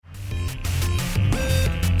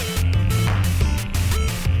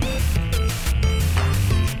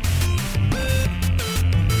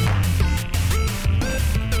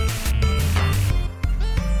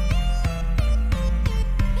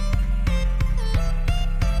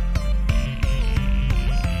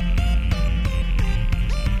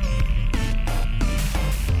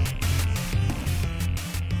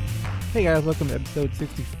Hey guys, welcome to episode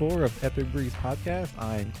 64 of Epic Breeze Podcast.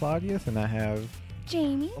 I'm Claudius and I have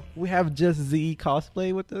Jamie. We have JusZ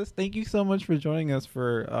Cosplay with us. Thank you so much for joining us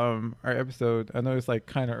for our episode. I know it's like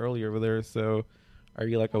kind of early over there, so are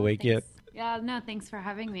you like awake yet? Yeah, no, thanks for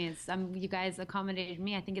having me. It's you guys accommodated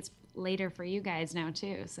me. I think it's later for you guys now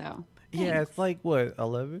too. So thanks. Yeah, it's like what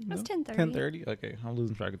 11? It's 10:30. 10:30. Okay, I'm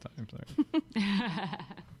losing track of time. Sorry.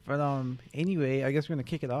 But anyway, I guess we're gonna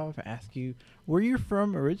kick it off and ask you where you're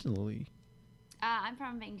from originally. I'm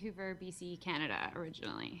from Vancouver, BC, Canada,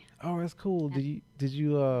 originally. Oh, that's cool. Yeah. Did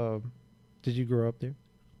you grow up there?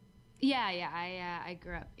 Yeah. I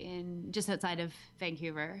grew up in just outside of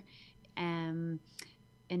Vancouver,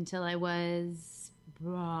 until I was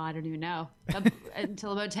I don't even know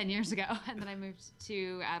until about 10 years ago, and then I moved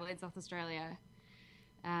to Adelaide, South Australia.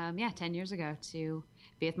 10 years ago to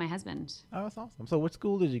be with my husband. Oh, that's awesome. So, what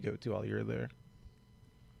school did you go to while you were there?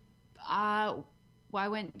 Well, I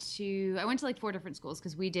went to like 4 different schools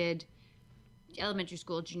because we did elementary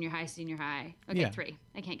school, junior high, senior high. Okay, Yeah. 3.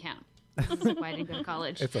 I can't count. This is why I didn't go to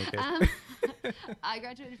college. It's okay. I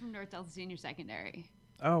graduated from North Delta Senior Secondary.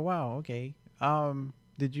 Oh wow, okay.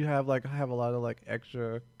 Did you have a lot of like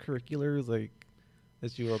extracurriculars like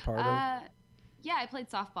that you were a part of? Yeah, I played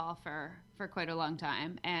softball for quite a long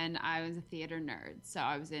time, and I was a theater nerd, so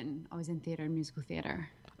I was in theater and musical theater.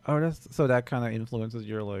 Oh, that kind of influences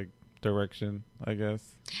your like direction, I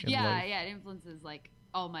guess. Yeah, it influences like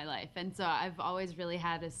all my life, and so I've always really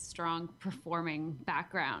had a strong performing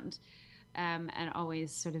background, and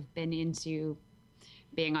always sort of been into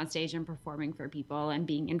being on stage and performing for people and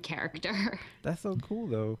being in character. That's so cool,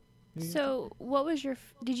 though. So, what was your?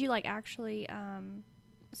 Did you like actually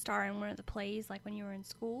star in one of the plays, like when you were in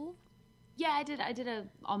school? Yeah, I did. I did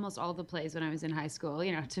almost all the plays when I was in high school.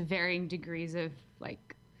 You know, to varying degrees of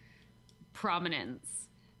like prominence.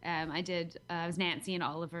 I was Nancy and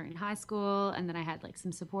Oliver in high school, and then I had like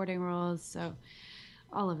some supporting roles, so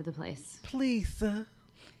all over the place. Please, sir,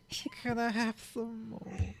 can I have some more?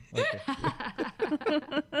 Okay.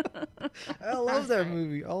 I love that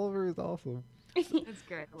movie. Oliver is awesome. It's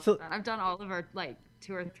great. I love that. I've done Oliver like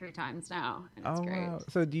 2 or 3 times now, and it's great. Wow.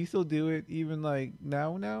 So do you still do it even like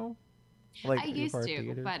now? Like I used to,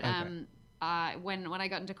 theater? but okay. When I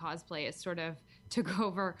got into cosplay, it sort of took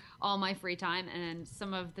over all my free time and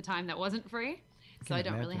some of the time that wasn't free. So I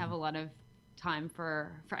don't really have a lot of time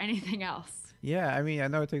for anything else. Yeah, I mean, I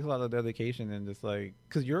know it takes a lot of dedication and just like,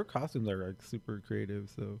 because your costumes are like super creative,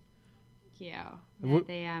 so. Yeah,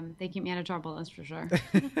 they keep me out of trouble, that's for sure.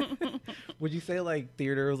 Would you say like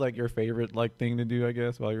theater was like your favorite like thing to do, I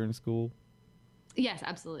guess, while you're in school? Yes,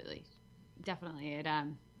 absolutely. Definitely. It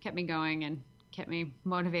kept me going and kept me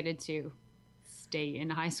motivated to stay in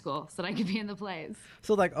high school so that I could be in the plays.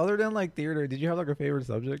 So like other than like theater, did you have like a favorite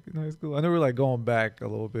subject in high school? I know we're like going back a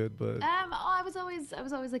little bit, but I was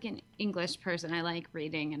always like an English person. I like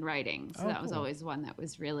reading and writing. So that was always one that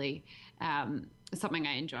was really something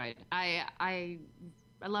I enjoyed. I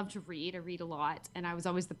love to read. I read a lot, and I was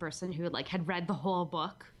always the person who like had read the whole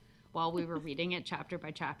book while we were reading it chapter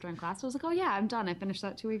by chapter in class. I was like, oh yeah, I'm done. I finished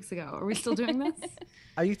that 2 weeks ago. Are we still doing this?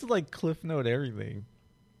 I used to like Cliff Note everything.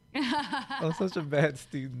 I was such a bad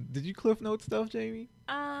student. Did you Cliff Note stuff, Jamie?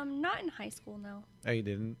 Not in high school, no. Oh, you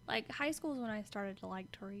didn't? Like, high school is when I started to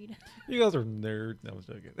like to read. You guys are nerds. No, I was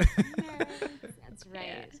joking. Nerds. That's right.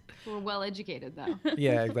 Yeah. We're well educated, though.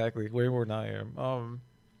 Yeah, exactly. Way more than I am.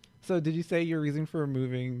 So did you say your reason for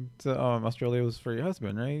moving to Australia was for your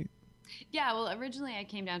husband, right? Yeah, well, originally I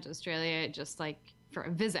came down to Australia just like for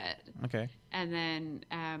a visit. Okay. And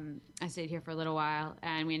then I stayed here for a little while,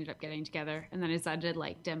 and we ended up getting together. And then I decided I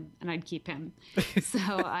liked him, and I'd keep him. So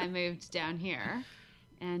I moved down here,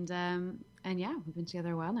 and yeah, we've been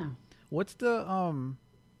together a while now. What's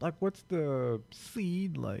the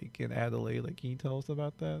scene like in Adelaide? Like, can you tell us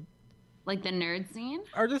about that? Like the nerd scene,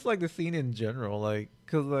 or just like the scene in general? Like,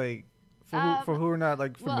 cause like for who are not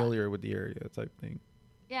like familiar with the area type thing.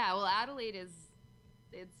 Yeah, well, Adelaide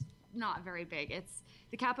it's not very big. It's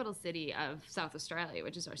the capital city of South Australia,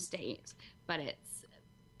 which is our state, but it's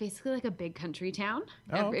basically like a big country town.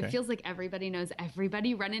 Oh, okay. It feels like everybody knows everybody.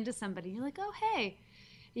 You run into somebody, and you're like, oh, hey.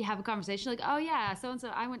 You have a conversation like, oh, yeah, so-and-so,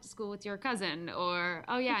 I went to school with your cousin, or,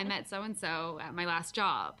 oh, yeah, I met so-and-so at my last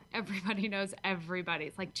job. Everybody knows everybody.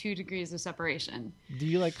 It's like 2 degrees of separation. Do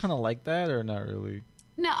you like kind of like that or not really?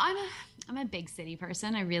 No, I'm a big city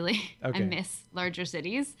person. I miss larger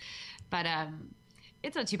cities, but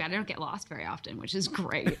it's not too bad. I don't get lost very often, which is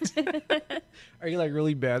great. Are you like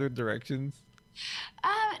really bad with directions?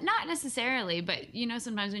 Not necessarily, but you know,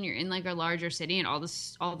 sometimes when you're in like a larger city and all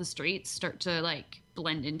the streets start to like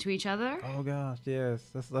blend into each other. Oh gosh, yes,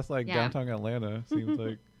 that's like downtown Atlanta. Seems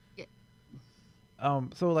like.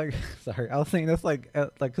 So like, sorry, I was saying that's like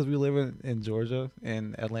because we live in Georgia,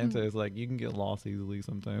 and Atlanta is like you can get lost easily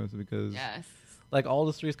sometimes because Yes. like all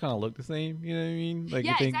the streets kind of look the same. You know what I mean? Like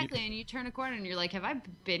Yeah, you think exactly. And you turn a corner and you're like, have I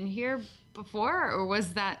been here before, or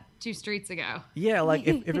was that 2 streets ago? Yeah, like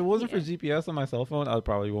if it wasn't for GPS on my cell phone, I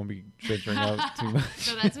probably won't be venturing out too much.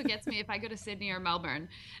 So that's what gets me. If I go to Sydney or Melbourne,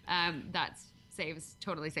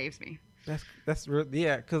 totally saves me. That's real.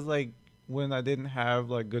 Yeah, because like when I didn't have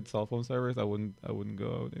like good cell phone service, I wouldn't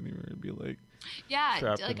go out anywhere. It'd be like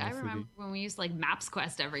trapped Like in I the remember city. when we used to like Maps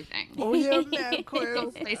Quest everything. Oh yeah, MapQuest.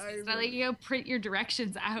 Those places that like print your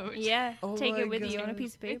directions out. Yeah, Oh take my it with you on a God.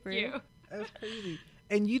 piece of paper. You. That's crazy.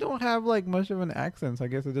 And you don't have like much of an accent, so I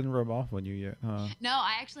guess it didn't rub off on you yet, huh? No,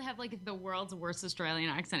 I actually have like the world's worst Australian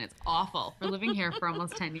accent. It's awful for living here for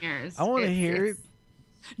almost 10 years. I want to hear it.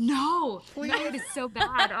 No, it is so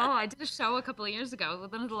bad. Oh, I did a show a couple of years ago,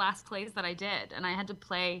 one of the last plays that I did, and I had to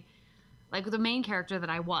play like the main character that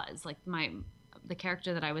I was, like the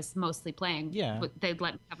character that I was mostly playing. Yeah. They'd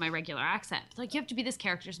let me have my regular accent. It's like, you have to be this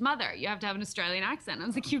character's mother. You have to have an Australian accent. I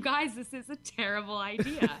was like, you guys, this is a terrible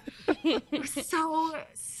idea. It was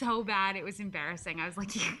so bad. It was embarrassing. I was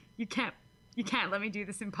like, you can't let me do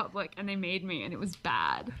this in public. And they made me, and it was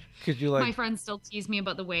bad. Could you like? My friends still tease me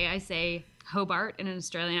about the way I say Hobart in an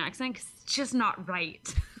Australian accent because it's just not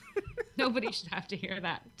right. Nobody should have to hear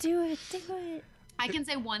that. Do it. I can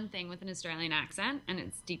say one thing with an Australian accent, and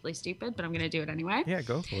it's deeply stupid, but I'm going to do it anyway. Yeah,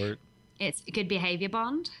 go for it. It's a good behavior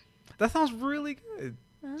bond. That sounds really good.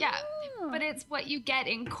 Yeah, but it's what you get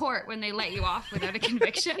in court when they let you off without a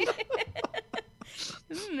conviction.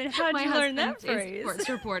 How'd My you learn that husband is phrase? courts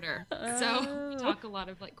reporter, so we talk a lot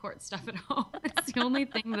of like court stuff at home. It's the only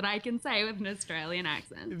thing that I can say with an Australian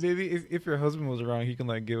accent. Maybe if your husband was around, he can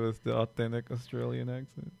like give us the authentic Australian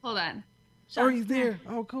accent. Hold on. Oh, he's there.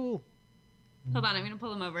 Oh, cool. Hold on, I'm going to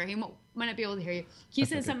pull him over. He might not be able to hear you. Can you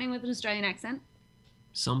say something with an Australian accent?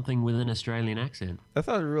 Something with an Australian accent. That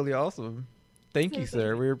sounds really awesome. Thank you,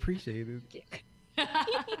 sir. We appreciate it.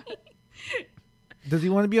 Does he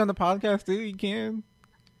want to be on the podcast too? He can.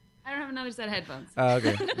 I don't have another set of headphones.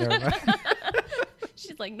 Okay. Never mind.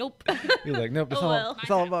 She's like, nope. He's like, nope. It's, Oh, well.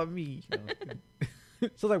 it's all about me.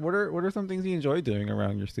 So, like, what are some things you enjoy doing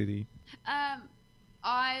around your city?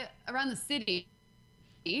 Around the city,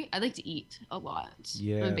 I like to eat a lot.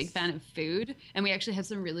 Yes. I'm a big fan of food, and we actually have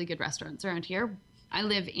some really good restaurants around here. I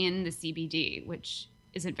live in the CBD, which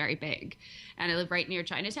isn't very big, and I live right near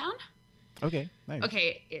Chinatown. Okay, nice.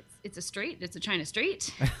 Okay, it's a street. It's a China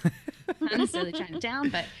street. Not necessarily Chinatown,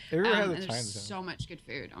 but Everywhere has a and there's Chinatown. so much good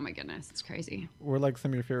food. Oh my goodness, it's crazy. What are like some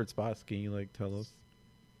of your favorite spots? Can you like tell us?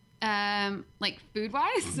 Like food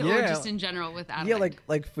wise, or Yeah. just in general with Adelaide? Yeah,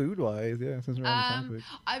 like food wise. Yeah, since we're on the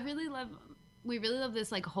topic. We really love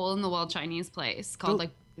this like hole in the wall Chinese place called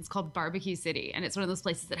it's called Barbecue City, and it's one of those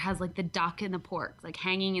places that has like the duck and the pork like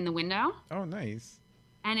hanging in the window. Oh, nice.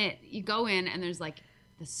 And you go in and there's like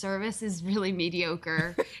the service is really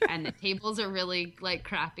mediocre and the tables are really like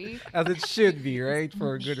crappy. As it should be, right,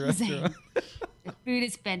 for a good Amazing. restaurant. The food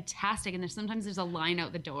is fantastic, and sometimes there's a line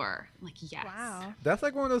out the door. I'm like, yes. Wow. That's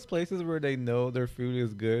like one of those places where they know their food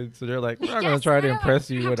is good, so they're like, we're not Yes, gonna try to yeah, impress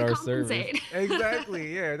we you have with to our service. compensate.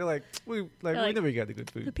 Exactly. Yeah, they're like, we like, know we got the good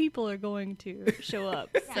The food. people are going to show up.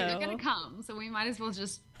 Yeah, so they're gonna come, so we might as well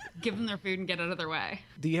just give them their food and get out of their way.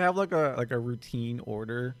 Do you have like a routine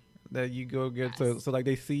order that you go get? Yes. So like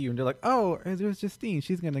they see you and they're like, oh, there's Justine.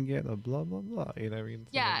 She's gonna get a blah blah blah. You know what I mean?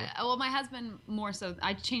 Yeah, well, my husband more so.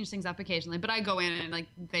 I change things up occasionally, but I go in and like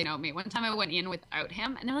they know me. One time I went in without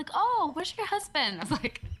him, and they're like, "Oh, where's your husband?" I was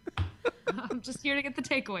like, "I'm just here to get the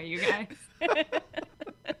takeaway, you guys."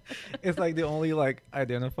 It's like they only like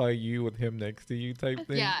identify you with him next to you type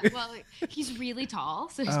thing. Yeah, well, he's really tall,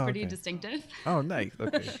 so he's Oh, pretty okay. distinctive. Oh, nice.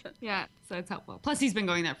 Okay. Yeah, so it's helpful. Plus, he's been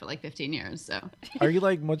going there for like 15 years, so. Are you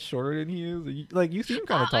like much shorter than he is? Like you seem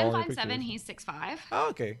kind of tall. I'm in your 5'7", pictures. he's 6'5". Oh,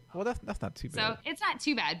 okay. Well, that's not too So bad. it's not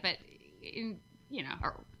too bad, but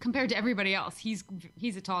compared to everybody else, he's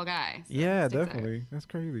a tall guy. So Yeah, 6'5". definitely. That's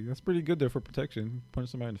crazy. That's pretty good there for protection. Punch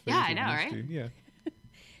somebody in the face. Yeah, I if you know, need right? to. Yeah.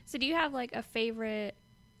 So do you have like a favorite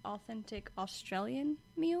authentic Australian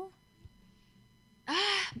meal?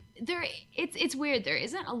 It's weird. There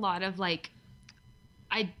isn't a lot of like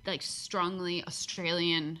strongly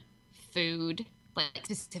Australian food like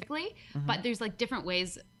specifically, but there's like different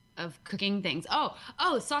ways of cooking things. Oh,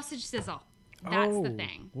 sausage sizzle. That's the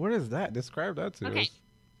thing. What is that? Describe that to Okay. us.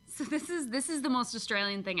 So this is the most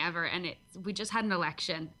Australian thing ever, and we just had an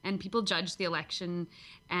election, and people judge the election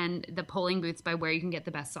and the polling booths by where you can get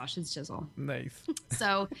the best sausage sizzle. Nice.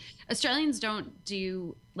 So Australians don't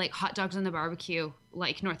do like hot dogs on the barbecue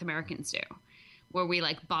like North Americans do. where we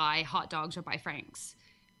like buy hot dogs or buy Franks,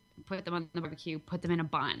 put them on the barbecue, put them in a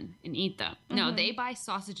bun and eat them. No, they buy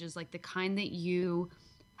sausages like the kind that you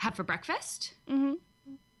have for breakfast,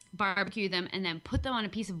 barbecue them, and then put them on a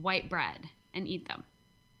piece of white bread and eat them.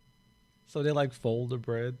 So they like fold the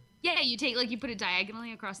bread? Yeah, you put it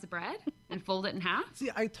diagonally across the bread and fold it in half. See,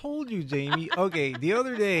 I told you, Jamie. Okay, the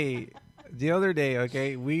other day,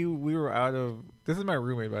 okay, we were out of. This is my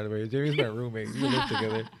roommate, by the way. Jamie's my roommate. We live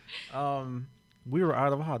together. We were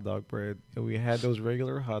out of hot dog bread, and we had those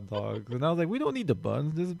regular hot dogs. And I was like, we don't need the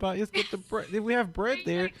buns. Just get the bread. If we have bread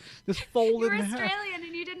there, just fold it in half. You're Australian,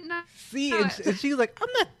 and you didn't know. See, and she's like, I'm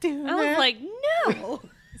not doing that. I was like, no.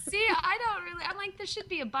 See, I don't really. I'm like, there should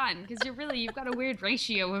be a bun because you've got a weird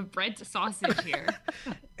ratio of bread to sausage here.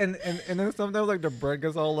 and then sometimes like the bread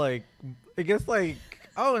gets all like, it gets like,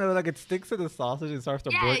 oh no, like it sticks to the sausage and starts to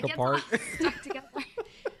break apart. All stuck together.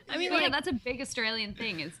 I mean, yeah, that's a big Australian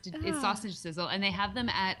thing. Is sausage sizzle, and they have them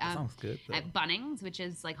at sounds good, at Bunnings, which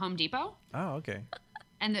is like Home Depot. Oh, okay.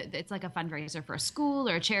 And it's like a fundraiser for a school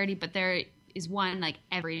or a charity, but there is one like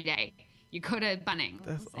every day. You go to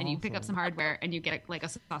Bunnings and you pick up some hardware and you get like a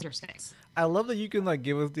sausage or six. I love that you can like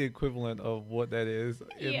give us the equivalent of what that is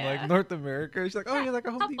in like North America. She's like, oh, you're like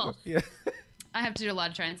a Home Depot. Yeah. I have to do a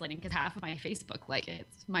lot of translating because half of my Facebook, like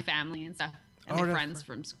it's my family and stuff, and my friends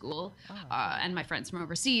from school, and my friends from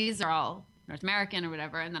overseas are all North American or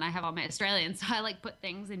whatever, and then I have all my Australians, so I like put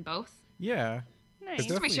things in both. Yeah. Nice.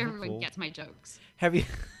 Just to make sure everyone gets my jokes. Have you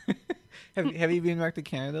have you been back to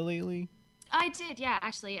Canada lately? I did, yeah.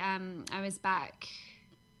 Actually, I was back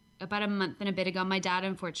about a month and a bit ago. My dad,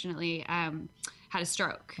 unfortunately, had a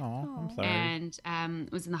stroke. Oh, I'm sorry. And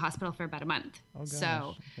was in the hospital for about a month. Oh, gosh.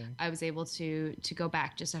 So I was able to go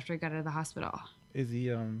back just after I got out of the hospital. Is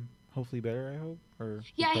he hopefully better, I hope? Or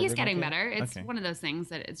yeah, he's getting better. It's one of those things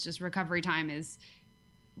that it's just recovery time. It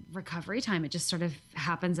just sort of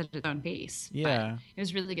happens at its own pace. Yeah. But it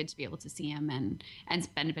was really good to be able to see him and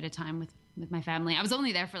spend a bit of time with my family. I was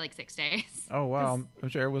only there for like 6 days. Oh, wow. I'm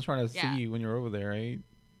sure everyone's trying to see you when you're over there, right?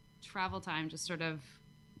 Travel time just sort of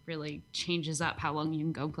really changes up how long you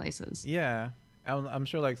can go places. Yeah. I'm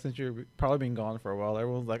sure like since you've probably been gone for a while,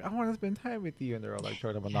 everyone's like, I want to spend time with you. And they're all like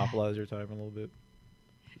trying to monopolize your time a little bit.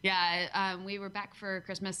 Yeah. We were back for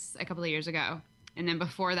Christmas a couple of years ago. And then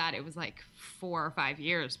before that, it was like 4 or 5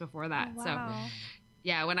 years before that. Oh, wow. So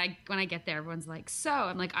yeah, when I get there, everyone's like, so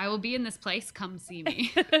I'm like, I will be in this place. Come see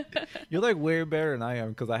me. You're like way better than I am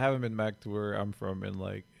because I haven't been back to where I'm from in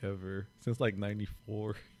like ever since like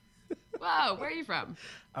 94. Whoa, where are you from?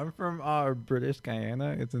 I'm from British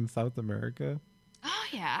Guyana. It's in South America. Oh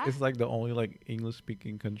yeah. It's like the only like English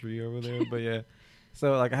speaking country over there. But yeah.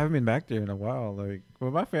 So like I haven't been back there in a while. Like,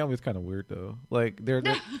 well, my family's kind of weird though. Like they're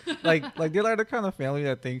like they're like the kind of family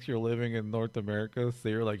that thinks you're living in North America. So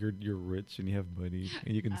you're like you're rich and you have money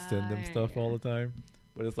and you can send them stuff all the time.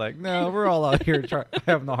 But it's like no, we're all out here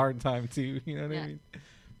having a hard time too. You know what I mean?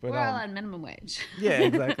 But we're all on minimum wage. Yeah,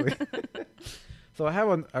 exactly. So I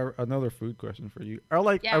have another food question for you.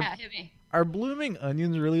 Hit me. Are blooming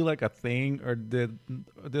onions really like a thing, or did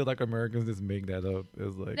like Americans just make that up?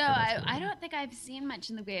 As like no, I don't think I've seen much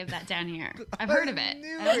in the way of that down here. I've heard of it.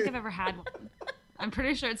 I don't think I've ever had one. I'm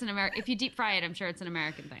pretty sure it's an American. If you deep fry it, I'm sure it's an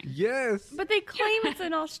American thing. Yes, but they claim it's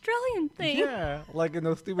an Australian thing. Yeah, like in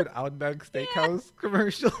those stupid Outback Steakhouse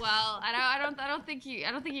commercials. Well, I don't think you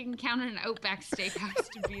can count an Outback Steakhouse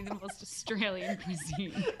to be the most Australian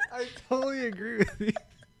cuisine. I totally agree with you.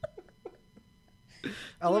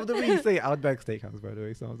 I love the way you say Outback Steakhouse. By the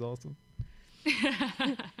way, sounds awesome.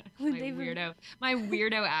 My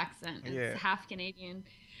weirdo accent. It's half Canadian,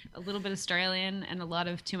 a little bit Australian, and a lot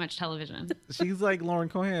of too much television. She's like Lauren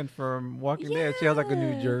Cohan from Walking Dead. She has like a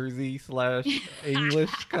New Jersey /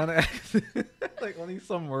 English kind of accent. Like only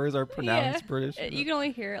some words are pronounced British. You can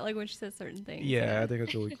only hear it like when she says certain things. Yeah, I think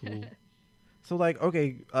it's really cool. So like,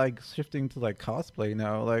 okay, like shifting to like cosplay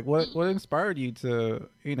now, like what inspired you to,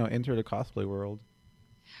 enter the cosplay world?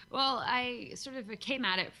 Well, I sort of came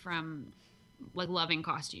at it from like loving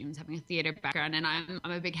costumes, having a theater background, and I'm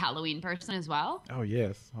a big Halloween person as well. Oh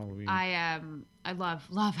yes, Halloween. I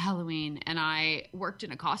love Halloween, and I worked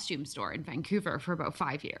in a costume store in Vancouver for about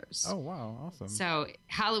 5 years. Oh wow, awesome. So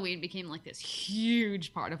Halloween became like this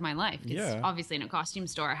huge part of my life. Yeah. Obviously in a costume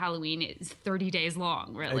store, Halloween is 30 days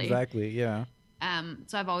long, really. Exactly, yeah.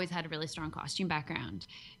 So I've always had a really strong costume background.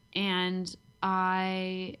 And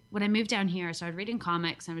when I moved down here, I started reading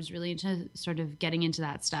comics. I was really into sort of getting into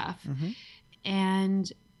that stuff. Mm-hmm.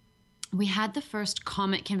 And we had the first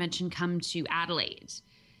comic convention come to Adelaide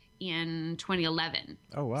in 2011.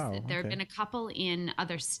 Oh, wow. So there have been a couple in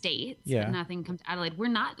other states, Yeah. but nothing comes to Adelaide. We're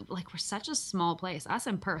not we're such a small place. Us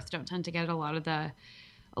in Perth don't tend to get a lot of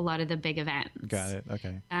the big events. Got it.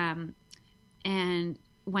 Okay. And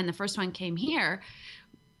when the first one came here,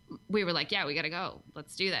 we were like, yeah, we got to go.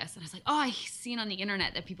 Let's do this. And I was like, oh, I've seen on the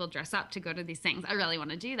internet that people dress up to go to these things. I really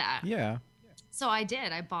want to do that. Yeah. So I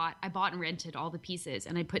did. I bought and rented all the pieces,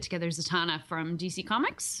 and I put together Zatanna from DC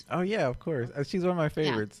Comics. Oh, yeah, of course. She's one of my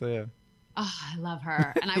favorites. So, yeah. Oh, I love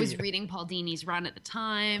her. And I was reading Paul Dini's run at the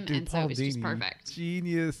time, Dude, and so Paul it was just Dini, perfect.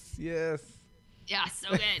 Genius. Yes. Yeah, so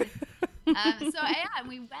good. And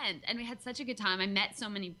we went, and we had such a good time. I met so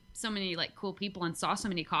many like cool people, and saw so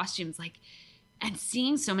many costumes, like, and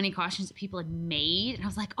seeing so many costumes that people had made, and I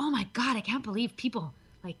was like, oh my god, I can't believe people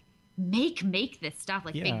like make this stuff,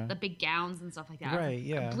 like the big gowns and stuff like that. Right.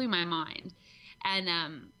 Yeah. It blew my mind, and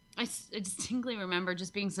I distinctly remember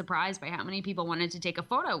just being surprised by how many people wanted to take a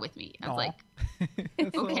photo with me. I was like,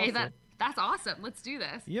 okay, awesome. that's awesome. Let's do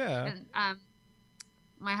this. Yeah. And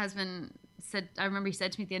my husband said, I remember he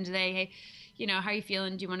said to me at the end of the day, hey, you know, how are you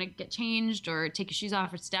feeling? Do you want to get changed or take your shoes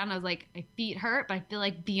off or sit down? I was like, my feet hurt, but I feel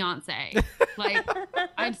like Beyonce. Like,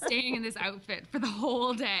 I'm staying in this outfit for the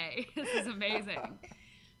whole day. This is amazing.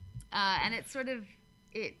 And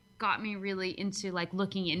it got me really into like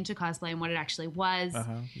looking into cosplay and what it actually was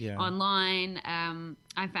online.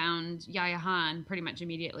 I found Yaya Han pretty much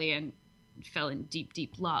immediately and fell in deep,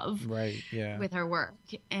 deep love with her work.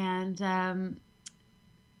 And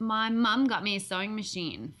my mom got me a sewing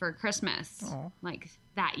machine for Christmas, like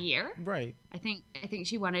that year. Right. I think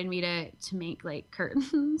she wanted me to make like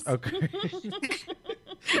curtains. Okay.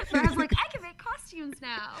 But I was like, I can make costumes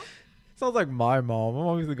now. Sounds like my mom. My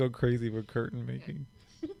mom used to go crazy with curtain making.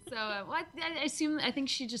 So I think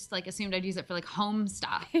she just like assumed I'd use it for like home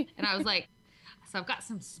stuff, and I was like, so I've got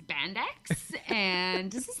some spandex, and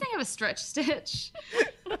does this thing have a stretch stitch?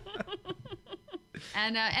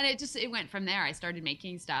 And it went from there. I started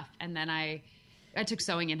making stuff, and then I took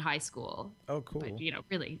sewing in high school. Oh, cool. But, you know,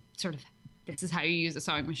 really sort of this is how you use a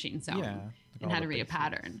sewing machine sewing, and how to read a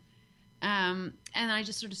pattern. And I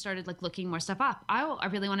just sort of started like looking more stuff up. I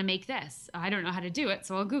really want to make this. I don't know how to do it,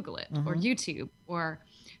 so I'll Google it or YouTube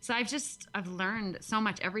so I've learned so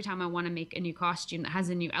much. Every time I want to make a new costume that has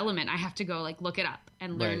a new element, I have to go like look it up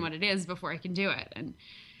and learn what it is before I can do it. And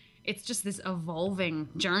it's just this evolving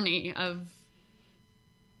journey of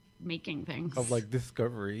making things, of like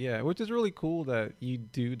discovery, which is really cool that you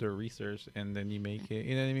do the research and then you make it.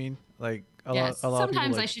 You know what I mean? Like a lot.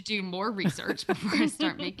 Sometimes like, I should do more research before I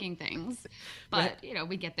start making things, but you know,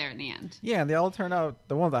 we get there in the end. Yeah, and they all turn out.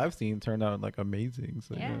 The ones I've seen turn out like amazing.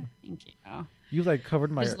 So thank you. You like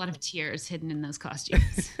covered my. There's a lot of tears hidden in those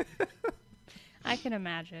costumes. I can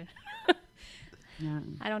imagine. Yeah.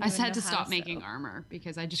 I just had to stop making armor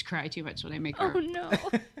because I just cry too much when I make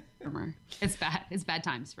armor. It's bad. It's bad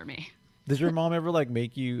times for me. Did your mom ever like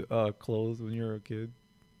make you clothes when you were a kid?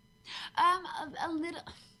 A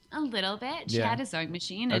little bit. She had a sewing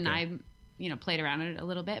machine, and I, played around it a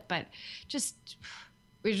little bit, but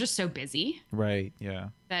we were just so busy, right? Yeah,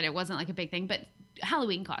 that it wasn't like a big thing. But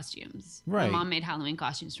Halloween costumes. Right. My mom made Halloween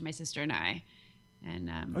costumes for my sister and I,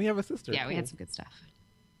 and you have a sister? Yeah, cool. We had some good stuff.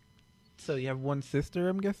 So you have one sister,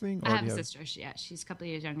 I'm guessing? I have a sister. She's a couple of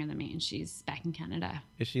years younger than me, and she's back in Canada.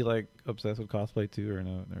 Is she like obsessed with cosplay too, or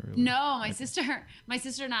no? Not really? No, my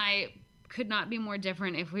sister and I could not be more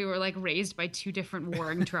different if we were like raised by two different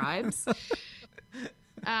warring tribes.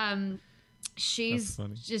 She's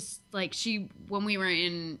just like when we were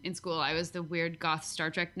in school, I was the weird goth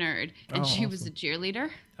Star Trek nerd, and she was a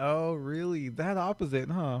cheerleader. Oh, really? That opposite,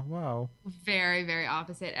 huh? Wow. Very, very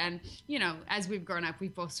opposite. And, as we've grown up,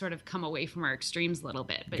 we've both sort of come away from our extremes a little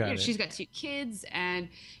bit. But she's got 2 kids, and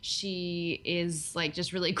she is like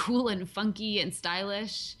just really cool and funky and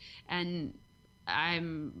stylish. And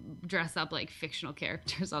I'm dressed up like fictional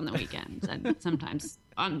characters on the weekends and sometimes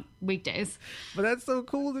on weekdays. But that's so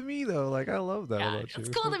cool to me, though. Like, I love that about you. It's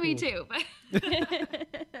cool to me, too. But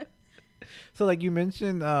so, like, you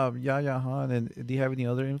mentioned Yaya Han, and do you have any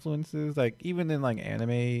other influences? Like, even in, like, anime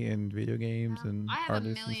and video games and I have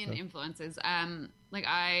artists a million influences.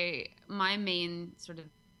 My main sort of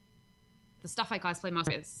the stuff I cosplay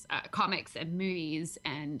most is comics and movies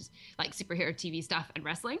and, like, superhero TV stuff and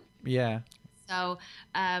wrestling. Yeah. So,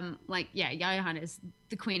 Yaya Han is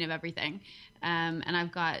the queen of everything. And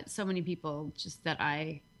I've got so many people just that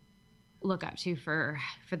I look up to for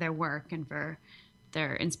their work and for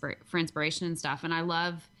their inspiration and stuff. And I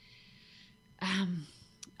love,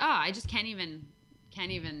 I just can't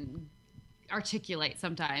even articulate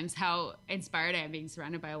sometimes how inspired I am being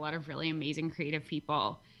surrounded by a lot of really amazing creative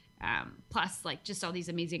people. plus like just all these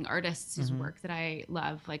amazing artists whose work that I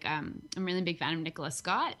love. Like I'm a really big fan of Nicola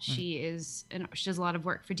Scott. She does a lot of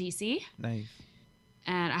work for DC. Nice.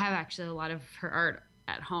 And I have actually a lot of her art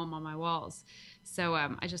at home on my walls. So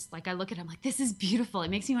I just like, I look at it, I'm like, this is beautiful. It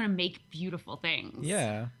makes me want to make beautiful things.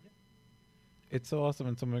 Yeah. It's so awesome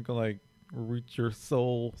when someone can like reach your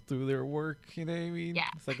soul through their work. You know what I mean? Yeah.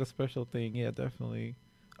 It's like a special thing. Yeah, definitely.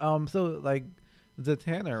 So like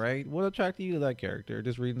Zatanna, right? What attracted you to that character?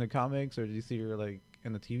 Just reading the comics, or did you see her like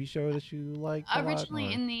in the TV show that you like?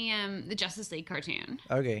 Originally in the Justice League cartoon.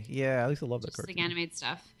 Okay, yeah, at least I love that Just cartoon. like animated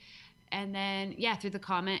stuff. And then, through the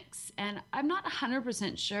comics. And I'm not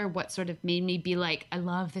 100% sure what sort of made me be like, I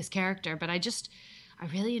love this character. But I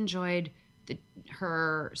really enjoyed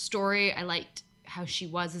her story. I liked how she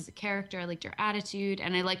was as a character. I liked her attitude.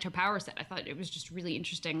 And I liked her power set. I thought it was just really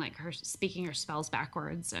interesting, like her speaking her spells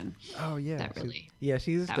backwards. And oh, yeah. that really...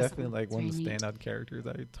 she's that was definitely like one of the very neat. standout characters.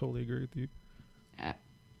 I totally agree with you.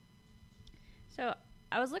 So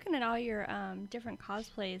I was looking at all your different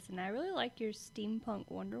cosplays, and I really like your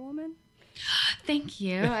steampunk Wonder Woman. Thank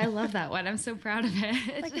you. I love that one. I'm so proud of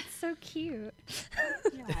it. Like, it's so cute.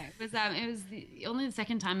 It was only the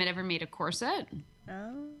second time I'd ever made a corset.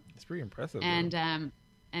 Oh. It's pretty impressive. And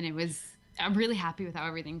it was, I'm really happy with how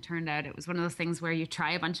everything turned out. It was one of those things where you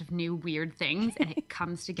try a bunch of new weird things and it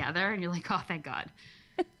comes together and you're like, oh, thank God.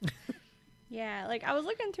 Yeah, like I was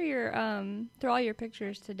looking through your through all your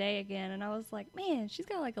pictures today again, and I was like, man, she's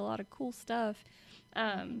got like a lot of cool stuff.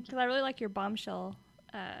 Because I really like your bombshell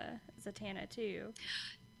Zatanna too.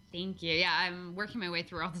 Thank you. Yeah, I'm working my way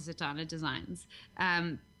through all the Zatanna designs.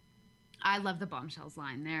 I love the bombshells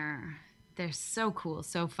line. They're so cool,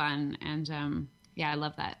 so fun, and I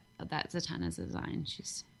love that Zatanna's design.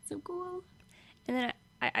 She's so cool. And then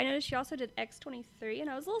I noticed she also did X-23, and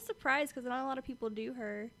I was a little surprised because not a lot of people do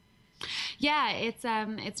her. Yeah, it's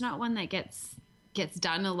not one that gets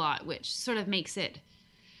done a lot, which sort of makes it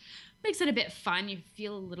a bit fun. You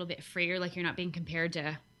feel a little bit freer, like you're not being compared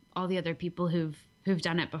to all the other people who've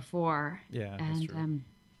done it before. Yeah, and that's true.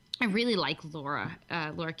 I really like Laura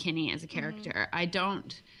Kinney as a character.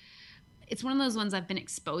 It's one of those ones I've been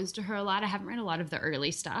exposed to her a lot. I haven't read a lot of the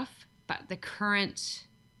early stuff, but the current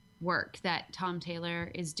work that Tom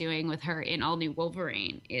Taylor is doing with her in All New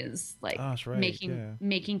Wolverine is like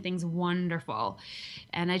making things wonderful.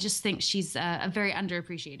 And I just think she's a very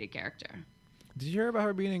underappreciated character. Did you hear about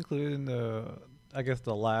her being included in the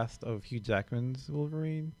last of Hugh Jackman's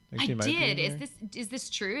Wolverine? I did. Is this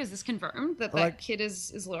true? Is this confirmed that kid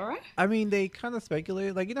is Laura? I mean, they kind of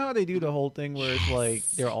speculated. Like, you know how they do the whole thing where it's like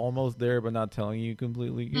they're almost there but not telling you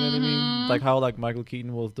completely. You know what I mean? Like how like Michael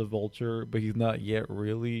Keaton was the Vulture, but he's not yet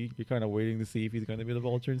really. You're kind of waiting to see if he's going to be the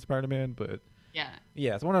Vulture in Spider-Man. But yeah,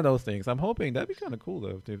 it's one of those things. I'm hoping that'd be kind of cool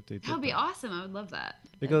though. That would be awesome. I would love that.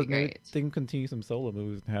 Because maybe they can continue some solo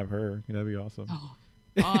movies and have her. That'd be awesome.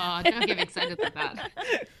 Oh, don't get excited about that.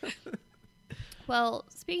 Well,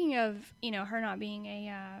 speaking of, her not being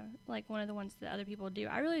a, like one of the ones that other people do,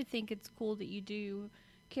 I really think it's cool that you do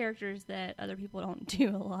characters that other people don't do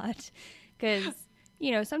a lot. Because,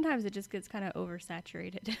 sometimes it just gets kind of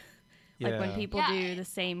oversaturated. Like when people do the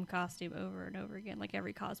same costume over and over again, like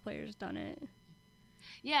every cosplayer's done it.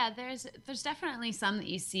 Yeah, there's definitely some that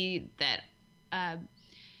you see that...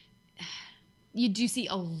 you do see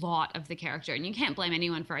a lot of the character, and you can't blame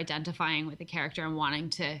anyone for identifying with the character and wanting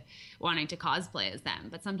to cosplay as them.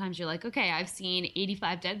 But sometimes you're like, okay, I've seen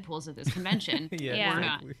 85 Deadpools at this convention.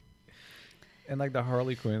 Exactly. And like the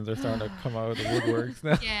Harley Quinns are starting to come out of the woodworks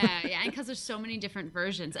now. And because there's so many different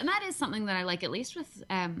versions, and that is something that I like, at least with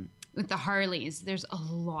the Harleys. There's a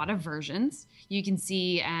lot of versions. You can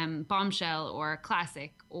see Bombshell or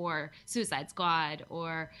Classic or Suicide Squad,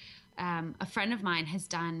 or a friend of mine has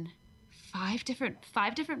done 6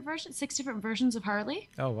 different versions of Harley.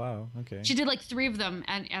 Oh wow, okay. She did like 3 of them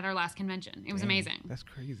at our last convention. It was amazing. That's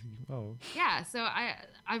crazy. Whoa. Yeah, so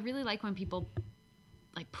I really like when people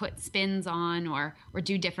like put spins on or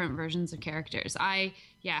do different versions of characters. I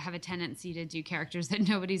have a tendency to do characters that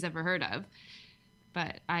nobody's ever heard of.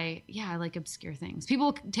 But I like obscure things.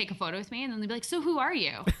 People take a photo with me and then they'll be like, "So who are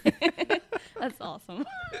you?" That's awesome.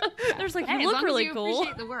 There's like, hey, you look really cool.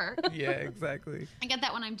 Appreciate the work. Yeah, exactly. I get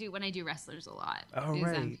that when I do wrestlers a lot. Oh,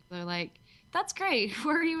 right. They're like, "That's great. Who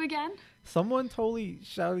are you again?" Someone totally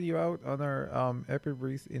shouted you out on our Epic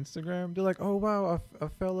Breeze Instagram. They're like, "Oh wow, a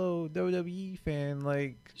fellow WWE fan,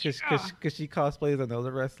 like, cause she cosplays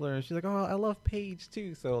another wrestler, and she's like, oh, I love Paige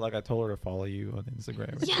too." So like, I told her to follow you on Instagram.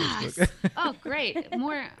 And yes. Facebook. Oh, great.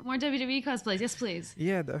 More WWE cosplays. Yes, please.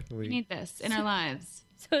 Yeah, definitely. We need this in our lives.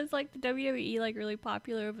 So is like the WWE like really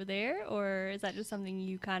popular over there, or is that just something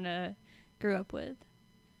you kind of grew up with?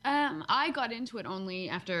 I got into it only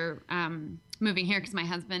after moving here because my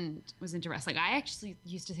husband was into wrestling. I actually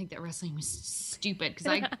used to think that wrestling was stupid because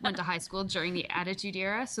I went to high school during the Attitude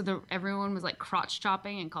Era, so everyone was like crotch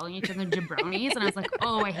chopping and calling each other jabronis, and I was like,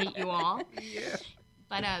 oh, I hate you all. Yeah.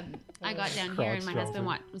 But I got down here and my husband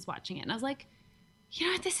was watching it, and I was like, you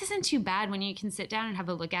know what, this isn't too bad when you can sit down and have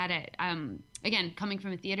a look at it. Again, coming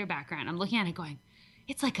from a theater background, I'm looking at it going,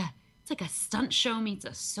 it's like a stunt show meets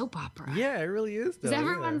a soap opera. Yeah, it really is. Because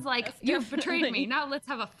everyone's like, you've betrayed me. Now let's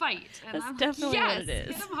have a fight. And That's definitely like, what it is.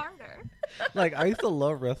 Get them harder. Like, I used to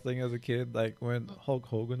love wrestling as a kid. Like when Hulk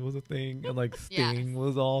Hogan was a thing, and like Sting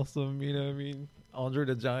was awesome. You know what I mean? Andre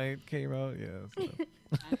the Giant came out. Yeah. So.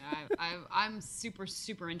 I'm super,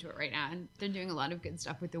 super into it right now. And they're doing a lot of good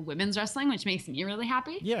stuff with the women's wrestling, which makes me really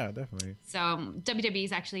happy. Yeah, definitely. So WWE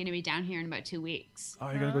is actually going to be down here in about 2 weeks. Oh,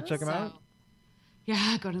 you're going to go check them out?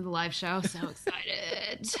 Yeah, go to the live show. So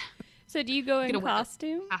excited. So do you go in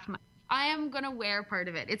costume? I am going to wear part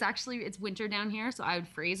of it. It's winter down here, so I would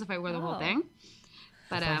freeze if I wore the whole thing.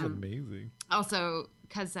 But that sounds amazing. Also,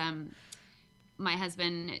 because my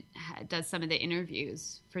husband does some of the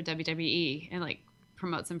interviews for WWE and like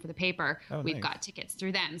promotes them for the paper. We've got tickets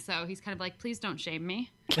through them, so he's kind of like, please don't shame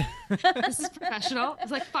me. This is professional.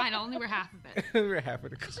 It's like, fine, I'll only wear half of it. We're half of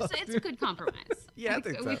the costume. It's a good compromise. Yeah, I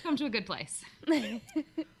think so. We've come to a good place.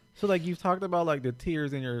 So like you've talked about like the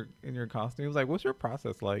tiers in your costumes. Like, what's your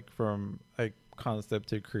process like from like concept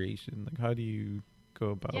to creation? Like, how do you go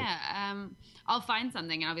about? Yeah, I'll find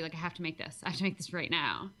something and I'll be like, I have to make this. I have to make this right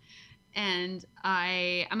now. And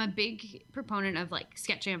I'm a big proponent of like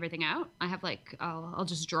sketching everything out. I have like I'll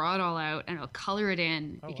just draw it all out and I'll color it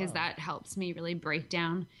in because that helps me really break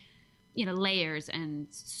down, layers and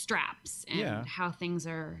straps and how things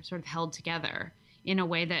are sort of held together in a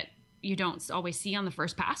way that you don't always see on the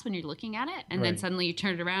first pass when you're looking at it. And then suddenly you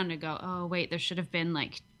turn it around and go, oh wait, there should have been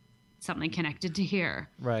like something connected to here.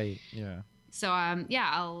 Right. Yeah. So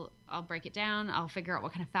I'll break it down. I'll figure out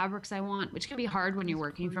what kind of fabrics I want, which can be hard when you're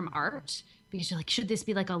working from art because you're like, should this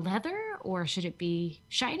be like a leather or should it be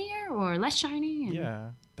shinier or less shiny? And yeah,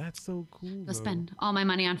 that's so cool. I'll spend all my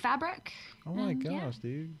money on fabric. Oh my gosh,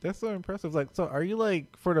 dude, that's so impressive. Like, so are you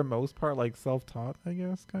like for the most part like self-taught? I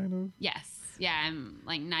guess kind of. Yes. Yeah, I'm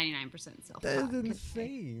like 99% self-taught. That is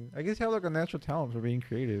insane. I guess you have like a natural talent for being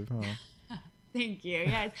creative, huh? Thank you.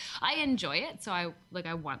 Yeah, I enjoy it. So I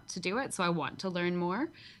want to do it. So I want to learn more.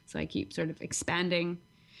 So I keep sort of expanding.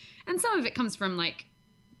 And some of it comes from like,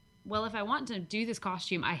 well, if I want to do this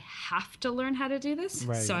costume, I have to learn how to do this.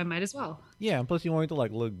 Right. So I might as well. Yeah. And plus you want it to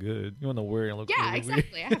like look good. You want to wear it and look Yeah,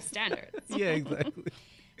 exactly. I have standards. Yeah, exactly.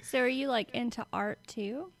 So are you like into art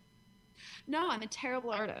too? No, I'm a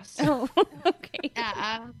terrible artist. Oh, okay.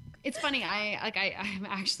 It's funny. I'm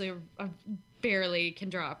actually barely can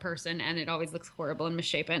draw a person and it always looks horrible and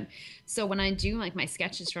misshapen. So when I do like my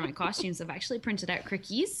sketches for my costumes, I've actually printed out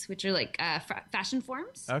croquis, which are like fashion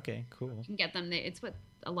forms. Okay, cool. You can get them. It's what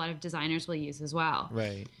a lot of designers will use as well.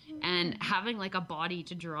 Right. And having like a body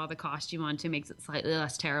to draw the costume onto makes it slightly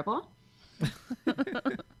less terrible.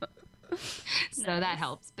 So that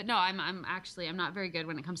helps. But no, I'm not very good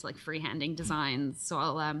when it comes to like freehanding designs. So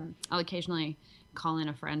I'll occasionally call in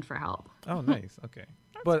a friend for help. Oh, nice. Okay.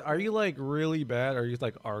 But are you like really bad, or are you just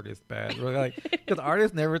like artist bad? Or, like, because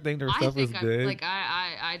artists never think their stuff is good. Like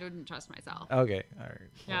I didn't trust myself. Okay, all right.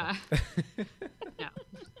 Yeah. No,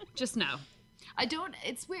 just no. I don't.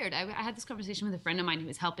 It's weird. I had this conversation with a friend of mine who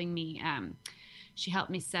was helping me. She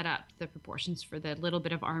helped me set up the proportions for the little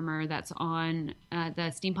bit of armor that's on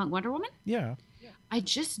the steampunk Wonder Woman. Yeah. I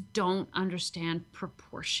just don't understand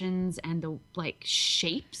proportions and the like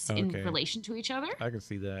shapes in relation to each other. I can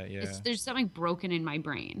see that. Yeah. There's something broken in my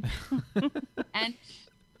brain, and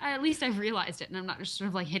at least I've realized it, and I'm not just sort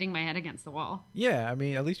of like hitting my head against the wall. Yeah, I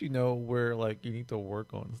mean, at least you know where like you need to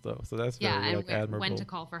work on stuff. So that's very like, admirable. When to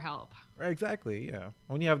call for help. Right, exactly. Yeah.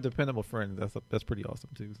 When you have dependable friends, that's pretty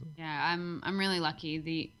awesome too. So. Yeah, I'm really lucky.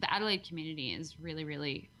 The Adelaide community is really,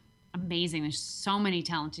 really amazing. There's so many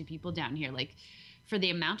talented people down here. Like, for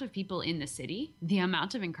the amount of people in the city, the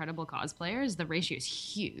amount of incredible cosplayers, the ratio is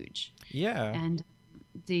huge. Yeah. And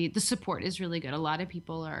the support is really good. A lot of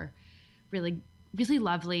people are really, really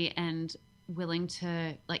lovely and willing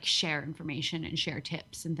to like share information and share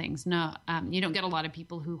tips and things. No, you don't get a lot of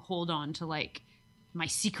people who hold on to like my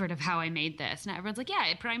secret of how I made this. And everyone's like, yeah,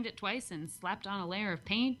 I primed it twice and slapped on a layer of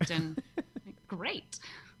paint and great.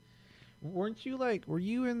 Were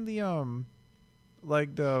you in the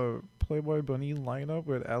like the Playboy Bunny lineup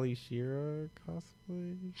with Ali Shearer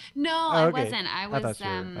cosplay? No, I wasn't.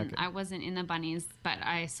 I wasn't in the bunnies, but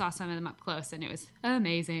I saw some of them up close and it was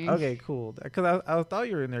amazing. Okay, cool. Because I thought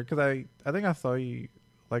you were in there because I think I saw you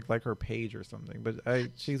like her page or something. But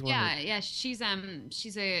she's one. Yeah. She's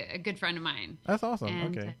a good friend of mine. That's awesome.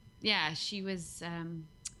 And, okay. Yeah, she was.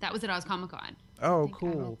 That was at Oz Comic Con. Oh,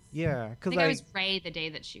 cool. Yeah, because I was Ray the day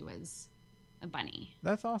that she was a bunny.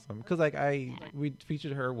 That's awesome. Because we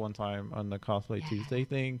featured her one time on the Cosplay Tuesday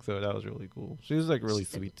thing, so that was really cool. She was like really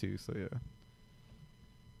sweet too. So yeah.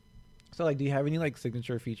 So like, do you have any like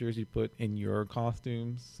signature features you put in your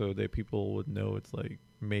costumes so that people would know it's like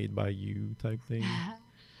made by you type thing?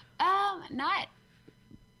 Not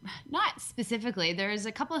specifically. There's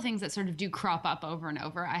a couple of things that sort of do crop up over and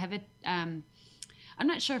over. I have I'm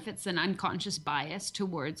not sure if it's an unconscious bias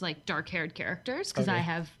towards like dark-haired characters because I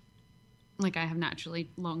have naturally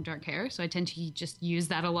long dark hair, so I tend to just use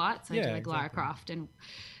that a lot. So I do like Lara Croft and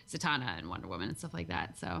Zatanna and Wonder Woman and stuff like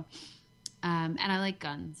that. So, and I like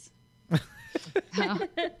guns. So,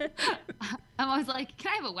 I'm always like,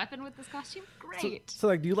 can I have a weapon with this costume? Great. So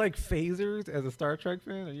like, do you like phasers as a Star Trek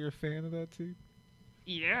fan? Are you a fan of that too?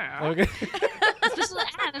 Yeah. Okay. Especially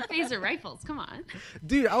the phaser rifles. Come on.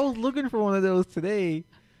 Dude, I was looking for one of those today.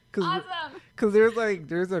 Awesome. Because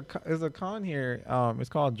there's a con here. It's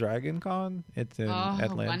called Dragon Con. It's in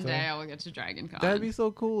Atlanta. One day I will get to Dragon Con. That'd be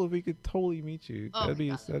so cool if we could totally meet you. That'd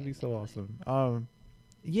be so awesome.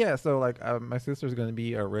 Yeah. So like, my sister's gonna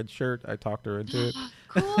be a red shirt. I talked her into it.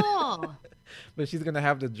 Cool. But she's gonna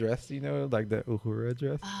have the dress, like the Uhura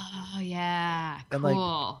dress. Oh yeah, and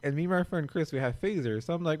cool. And me and my friend Chris, we have phasers.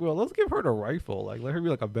 So I'm like, well, let's give her the rifle. Like, let her be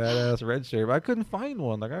like a badass red shirt. But I couldn't find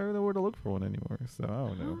one. Like, I don't know where to look for one anymore. So I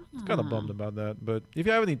don't know. It's kind of bummed about that. But if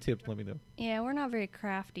you have any tips, let me know. Yeah, we're not very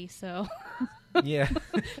crafty, so yeah,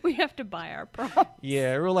 we have to buy our props.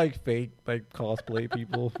 Yeah, we're like fake like cosplay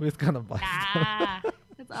people. We just kind of buy stuff.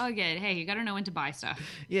 It's all good. Hey, you got to know when to buy stuff.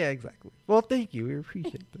 Yeah, exactly. Well, thank you. We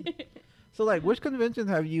appreciate that. So, like, which conventions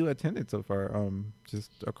have you attended so far?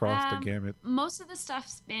 Just across the gamut. Most of the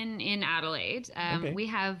stuff's been in Adelaide. Okay. We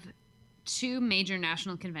have 2 major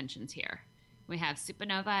national conventions here. We have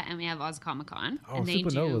Supernova and we have Oz Comic Con. Oh, and they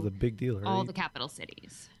Supernova do is a big deal, right? all the capital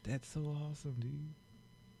cities. That's so awesome, dude.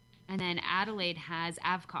 And then Adelaide has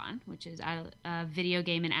AvCon, which is a video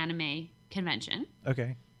game and anime convention.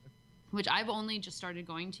 Okay. Which I've only just started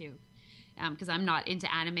going to. Because I'm not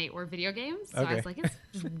into anime or video games. So I was like,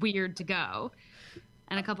 it's weird to go.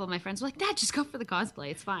 And a couple of my friends were like, Dad, just go for the cosplay.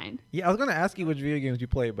 It's fine. Yeah, I was going to ask you which video games you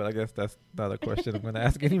play, but I guess that's not a question I'm going to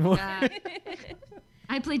ask anymore.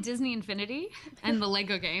 I play Disney Infinity and the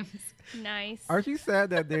Lego games. Nice. Aren't you sad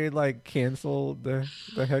that they like canceled the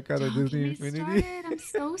heck out of Disney Infinity? I'm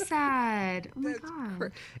so sad. Oh my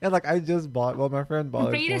God. And like, I just bought, my friend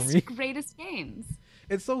bought it for me. Greatest games.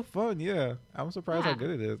 It's so fun, yeah. I'm surprised how good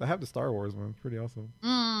it is. I have the Star Wars one. Pretty awesome.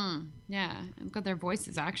 Yeah. I've got their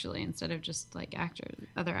voices, actually, instead of just, like,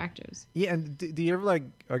 other actors. Yeah, and do you ever, like,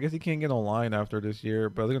 I guess you can't get online after this year,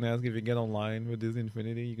 but I was going to ask if you get online with Disney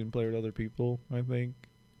Infinity, you can play with other people, I think.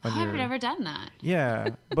 I've never done that. Yeah,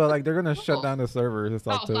 but, like, they're going to shut down the servers this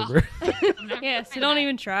October. Yeah, so don't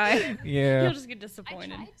even try. Yeah. You'll just get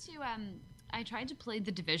disappointed. I tried to play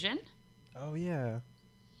The Division. Oh, yeah.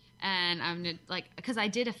 And I'm like, because I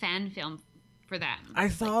did a fan film for them. I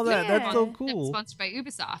saw that. Yeah. That's so cool. Sponsored by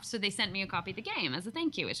Ubisoft, so they sent me a copy of the game as a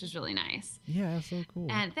thank you, which was really nice. Yeah, that's so cool.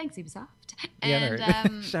 And thanks Ubisoft. Yeah,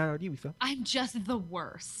 and shout out Ubisoft. I'm just the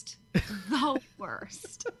worst. The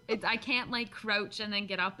worst. I can't like crouch and then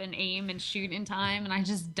get up and aim and shoot in time, and I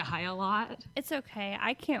just die a lot. It's okay.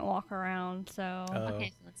 I can't walk around, so okay,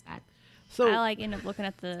 so that's bad. So I like end up looking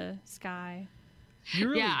at the sky.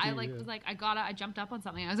 Really was like, I jumped up on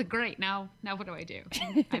something. I was like, great, now what do I do?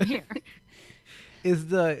 I'm here. Is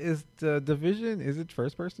the Division, is it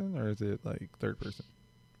first person or is it like third person?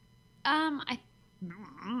 I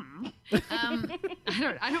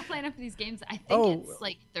don't play enough of these games. I think it's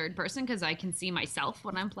like third person because I can see myself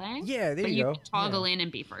when I'm playing. Yeah, there you go. But you can toggle in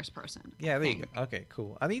and be first person. Yeah, there you go. Okay,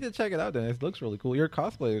 cool. I need to check it out then. It looks really cool. Your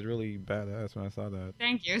cosplay is really badass when I saw that.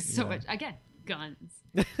 Thank you so much. Again, guns.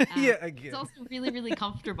 Yeah, again. It's also really, really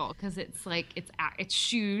comfortable because it's like it's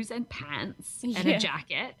shoes and pants and a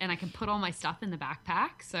jacket, and I can put all my stuff in the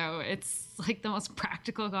backpack. So it's like the most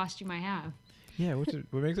practical costume I have. Yeah, what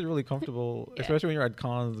makes it really comfortable, especially when you're at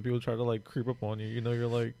cons and people try to like creep up on you. You know, you're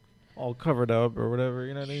like all covered up or whatever.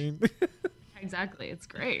 You know what I mean? Exactly. It's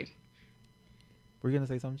great. Were you gonna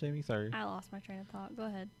say something, Jamie? Sorry. I lost my train of thought. Go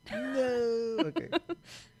ahead. No. Okay.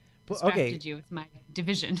 Distracted you with my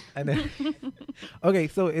Division. I know. Okay,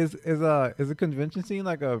 so is a convention scene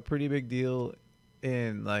like a pretty big deal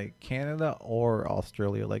in like Canada or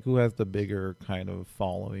Australia? Like, who has the bigger kind of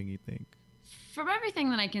following, you think? from everything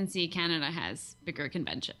that I can see, Canada has bigger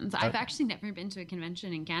conventions. I've actually never been to a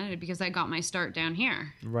convention in Canada because I got my start down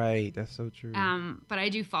here. Right, that's so true. But I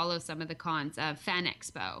do follow some of the cons of Fan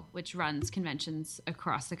Expo, which runs conventions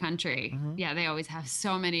across the country. Yeah, they always have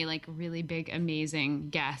so many like really big, amazing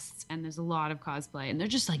guests, and there's a lot of cosplay, and they're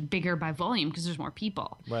just like bigger by volume because there's more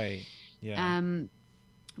people. Right. Yeah.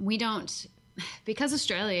 We don't, because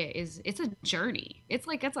Australia it's a journey. It's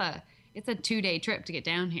a 2-day trip to get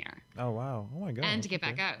down here. Oh wow! Oh my god! And to get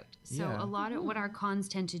back out. So Yeah. a lot of what our cons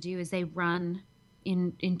tend to do is they run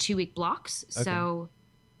in 2-week blocks. Okay. So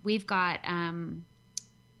we've got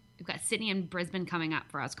Sydney and Brisbane coming up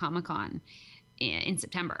for us Comic-Con in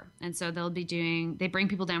September, and so they bring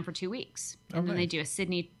people down for 2 weeks, and then they do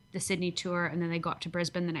the Sydney tour, and then they go up to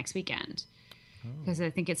Brisbane the next weekend because I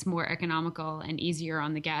think it's more economical and easier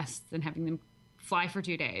on the guests than having them fly for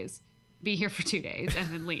 2 days, be here for 2 days, and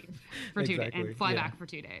then leave for 2 days and fly back for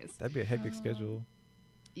 2 days. That'd be a hectic schedule.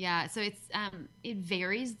 Yeah, so it's it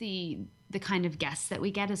varies the kind of guests that we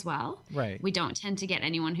get as well. Right. We don't tend to get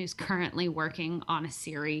anyone who's currently working on a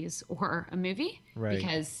series or a movie, Right.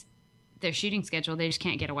 because their shooting schedule, they just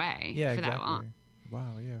can't get away Yeah, for exactly. that long.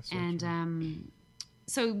 Wow. Yeah. So And true.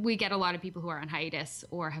 so we get a lot of people who are on hiatus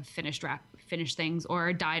or have finished things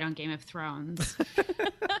or died on Game of Thrones.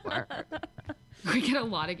 We get a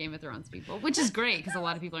lot of Game of Thrones people, which is great because a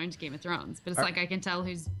lot of people are into Game of Thrones. But it's like I can tell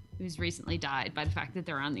who's recently died by the fact that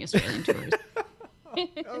they're on the Australian tours.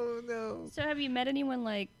 Oh no. So have you met anyone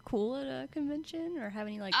like cool at a convention, or have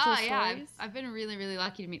any like cool Oh stories? yeah, I've been really, really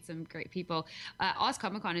lucky to meet some great people. Oz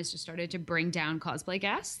Comic Con has just started to bring down cosplay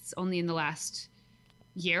guests only in the last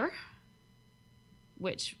year,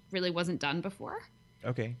 which really wasn't done before.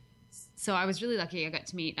 Okay. So I was really lucky. I got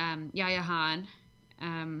to meet Yaya Han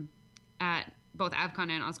at both AvCon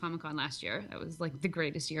and Oz Comic Con last year. That was like the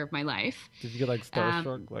greatest year of my life. Did you get like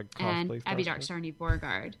starstruck, like cosplay And Abby starstruck? Darkstar and Eve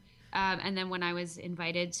Beauregard. And then when I was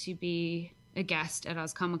invited to be a guest at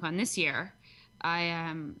Oz Comic Con this year,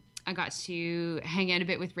 I got to hang out a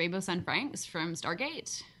bit with Rainbow Sun Franks from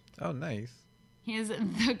Stargate. Oh, nice. He is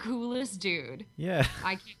the coolest dude. Yeah.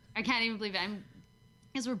 I can't even believe it.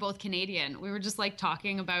 Because we're both Canadian. We were just like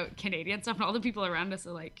talking about Canadian stuff, and all the people around us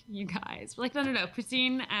are like, you guys. We're like, no.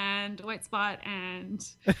 Poutine and White Spot and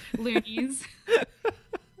Loonies.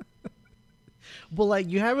 Well, like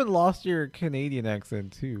you haven't lost your Canadian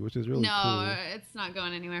accent too, which is really cool. No, it's not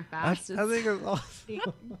going anywhere fast. I think it's awesome.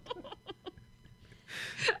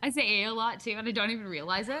 I say A lot too, and I don't even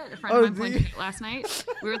realize it. A friend Oh, of mine do pointed you? it out last night.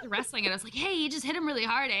 We were at the wrestling, and I was like, "Hey, you just hit him really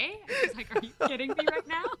hard, eh?" And I was like, "Are you kidding me right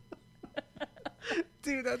now?"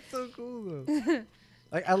 Dude, that's so cool though.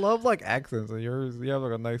 Like I love like accents, and yours you have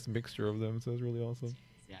like a nice mixture of them, so it's really awesome.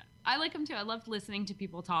 Yeah, I like them too. I love listening to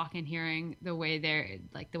people talk and hearing the way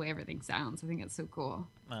the way everything sounds. I think it's so cool.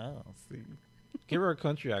 Oh, see. Give her a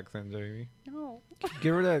country accent, Jamie. No,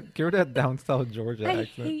 Give her that down south Georgia I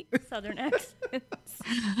accent. hate Southern accents.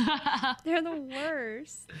 They're the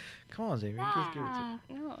worst. Come on, Jamie. Just give it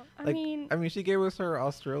to No, Like, I mean, she gave us her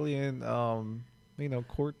Australian,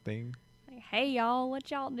 court thing. like, hey y'all, what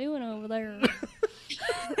y'all doing over there?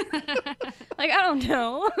 Like, I don't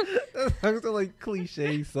know. That's so like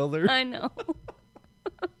cliche Southern. I know.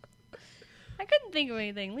 I couldn't think of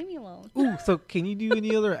anything. Leave me alone. Ooh, so can you do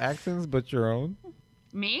any other accents but your own?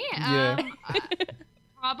 Me? Yeah.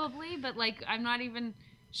 Probably, but like I'm not even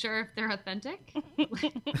sure if they're authentic.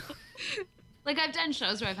 Like I've done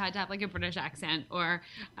shows where I've had to have like a British accent or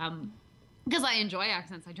because I enjoy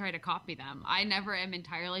accents, I try to copy them. I never am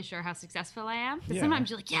entirely sure how successful I am. But Yeah.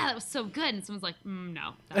 sometimes you're like, yeah, that was so good. And someone's like,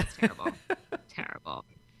 no, that's terrible. Terrible.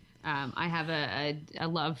 I have a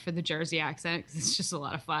love for the Jersey accent because it's just a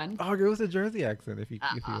lot of fun. Oh, give us a Jersey accent if you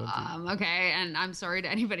want to. Okay, and I'm sorry to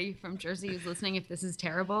anybody from Jersey who's listening if this is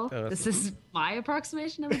terrible. Oh, This is my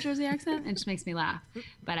approximation of a Jersey accent. It just makes me laugh.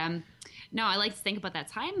 But no, I like to think about that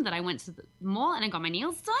time that I went to the mall and I got my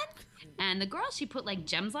nails done. And the girl, she put like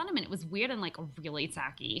gems on them and it was weird and like really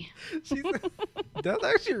tacky. That's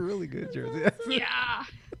actually a really good Jersey accent. Yeah.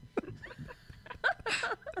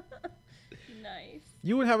 Nice.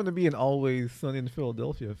 You would happen to be an Always Sunny in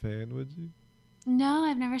Philadelphia fan, would you? No,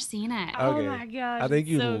 I've never seen it. Oh Okay. my gosh, I think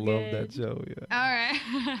it's you so love good. that show, yeah. All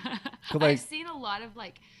right. Like- I've seen a lot of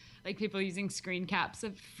like people using screen caps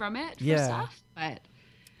from it for Yeah. stuff, but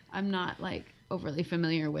I'm not like overly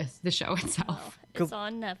familiar with the show itself. Well, 'Cause- it's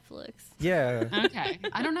on Netflix. Yeah. Okay.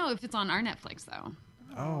 I don't know if it's on our Netflix though.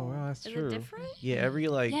 Oh, well, that's Is it true. different? Yeah, every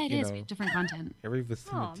like Yeah, it you is. know, Different content. every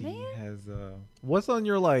vicinity man. has what's on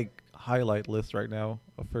your like highlight list right now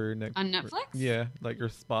for your next On Netflix? Yeah, like your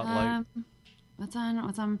spotlight. What's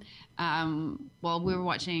on? Well, we were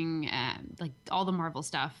watching like all the Marvel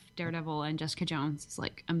stuff. Daredevil and Jessica Jones is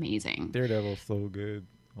like amazing. Daredevil's so good.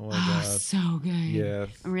 Oh my Oh, god. so good. Yes.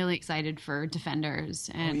 I'm really excited for Defenders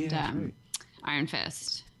and that's right. Iron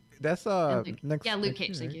Fist. That's Luke. next. Yeah, Luke next Cage.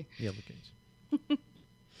 year, Thank right? you. Yeah, Luke Cage.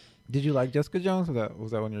 Did you like Jessica Jones?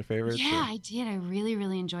 Was that one of your favorites? Yeah, or? I did. I really,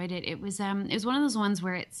 really enjoyed it. It was one of those ones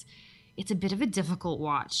where it's a bit of a difficult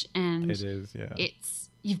watch, and It is. Yeah.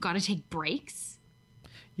 You've got to take breaks.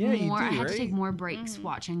 Yeah, you do, I had right? to take more breaks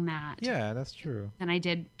watching that. Yeah, that's true. Than I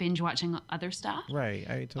did binge watching other stuff. Right,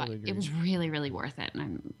 I totally But agree. it was really, really worth it, and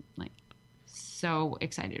I'm like so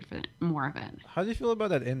excited for more of it. How do you feel about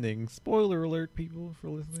that ending? Spoiler alert, people, for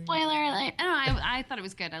listening. Spoiler alert! I thought it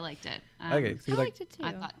was good. I liked it. Okay, so I you liked it too.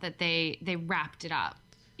 I thought that they wrapped it up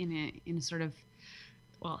in a sort of,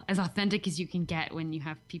 well, as authentic as you can get when you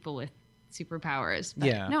have people with superpowers. But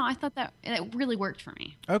Yeah. no, I thought that it really worked for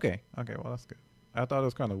me. Okay, well that's good. I thought it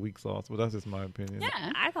was kind of weak sauce, but that's just my opinion.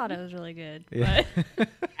 Yeah. I thought it was really good. Yeah. But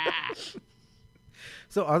Ah.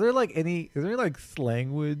 So are there like is there like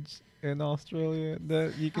slanguage in Australia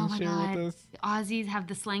that you can Oh my share God. with us? The Aussies have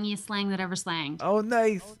the slangiest slang that ever slanged. Oh,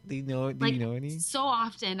 nice. Do you know any? So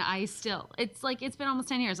often it's like it's been almost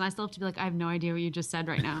 10 years and I still have to be like, I have no idea what you just said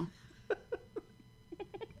right now.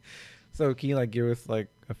 So can you like give us like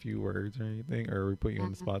a few words or anything, or we put you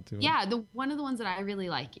on the spot too? Yeah, one of the ones that I really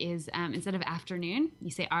like is instead of afternoon,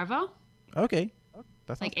 you say arvo, Okay.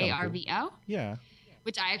 That's like ARVO, Yeah.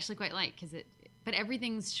 which I actually quite like but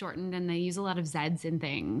everything's shortened and they use a lot of Z's in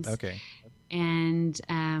things. Okay. And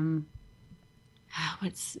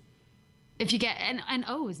if you get and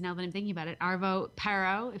O's, now that I'm thinking about it, arvo,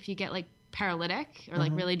 paro, if you get like paralytic or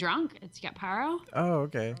like really drunk, it's you get paro. Oh,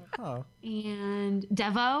 okay. Oh. And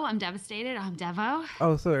devo, I'm devastated. I'm devo.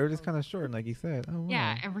 Oh, so everything's kind of short, like you said. Oh, wow.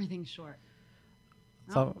 Yeah, everything's short.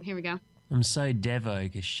 So- Here we go. I'm so devo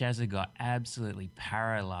because Shazza got absolutely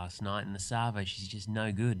paro last night in the Savo. She's just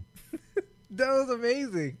no good. That was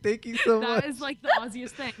amazing. Thank you so much. That is like the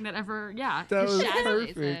Aussiest thing that ever. Yeah, That was Shazza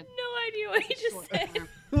perfect. Is no idea what he just said.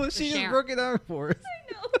 Well, she just Sharon. broke it down for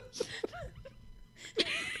us.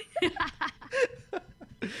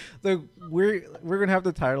 So we're gonna have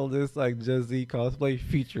to title this like JusZ cosplay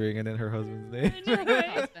featuring and then her husband's name.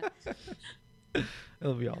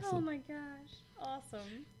 It'll be awesome. Oh my gosh.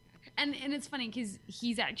 Awesome. And it's funny because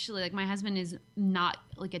he's actually like my husband is not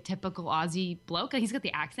like a typical Aussie bloke. Like, he's got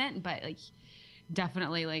the accent, but like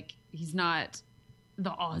definitely like he's not the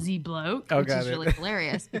Aussie bloke, which got is it. really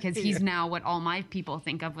hilarious because he's now what all my people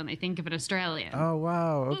think of when they think of an Australian. Oh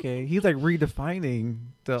wow, okay. He's like redefining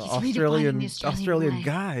the He's Australian redefining the Australian way.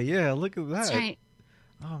 guy. Yeah, look at that. That's right.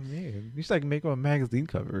 Oh man, you should like make a magazine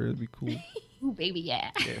cover. It'd be cool. Ooh, baby, yeah.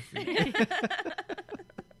 Yeah.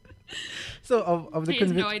 So of the He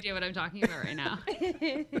has no convention, idea what I'm talking about right now.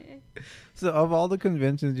 so of all the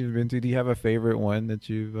conventions you've been to, do you have a favorite one that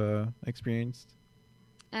you've experienced?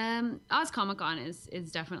 Oz Comic Con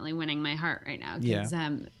is definitely winning my heart right now because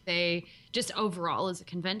Yeah. they just overall as a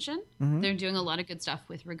convention, they're doing a lot of good stuff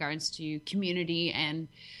with regards to community and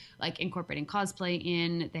like incorporating cosplay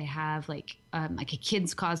in. They have like a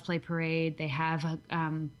kids cosplay parade. They have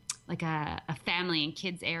a family and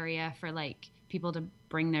kids area for like people to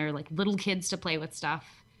bring their like little kids to play with stuff.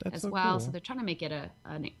 That's as so well. cool. So they're trying to make it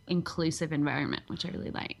an inclusive environment, which I really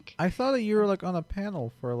like. I saw that you were like on a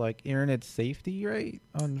panel for like internet safety, right?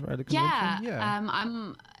 At a convention. Yeah.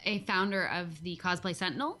 I'm a founder of the Cosplay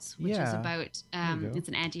Sentinels, which is Yeah. about There you go. it's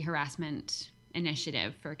an anti-harassment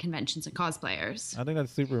initiative for conventions and cosplayers. I think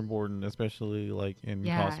that's super important, especially like in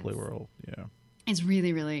Yeah, cosplay it's- world. Yeah. It's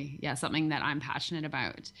really, really something that I'm passionate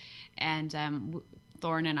about. And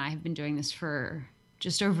Thorne and I have been doing this for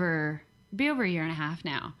just over a year and a half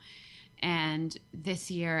now. And this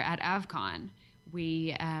year at AvCon,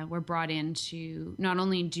 we were brought in to not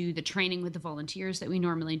only do the training with the volunteers that we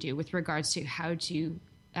normally do with regards to how to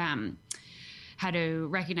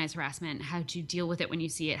recognize harassment, how to deal with it when you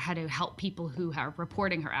see it, how to help people who are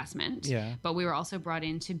reporting harassment. Yeah. But we were also brought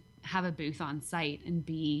in to have a booth on site and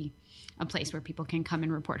be a place where people can come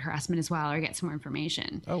and report harassment as well or get some more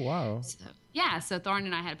information. Oh wow. So Thorne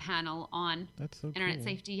and I had a panel on That's so internet cool.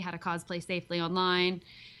 safety, how to cosplay safely online,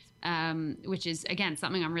 which is, again,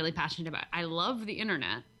 something I'm really passionate about. I love the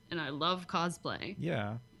internet and I love cosplay.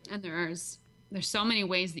 Yeah. And there's so many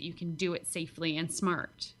ways that you can do it safely and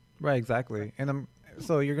smart. Right, exactly. And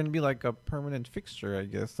so you're going to be like a permanent fixture, I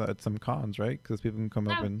guess, at some cons, right? Because people can come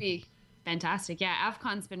That up would and be fantastic. Yeah,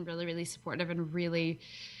 AvCon's been really, really supportive and really,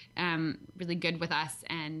 really good with us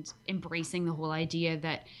and embracing the whole idea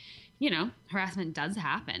that, harassment does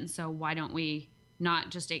happen. So why don't we not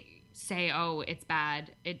just say, oh, it's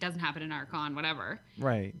bad, it doesn't happen in our con, whatever.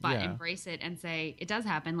 Right. But yeah. embrace it and say, it does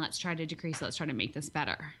happen. Let's try to decrease it. Let's try to make this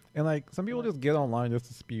better. And like some people just get online just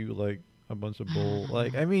to spew like a bunch of bull.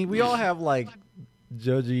 Like, I mean, we all have like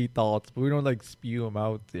judgy thoughts, but we don't like spew them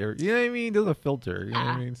out there. You know what I mean? There's a filter. You know what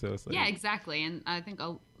I mean? So it's like, yeah, exactly. And I think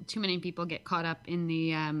too many people get caught up in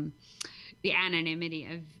the anonymity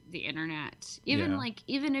of the internet.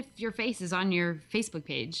 Even if your face is on your Facebook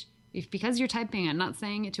page, because you're typing and not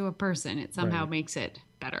saying it to a person, it somehow makes it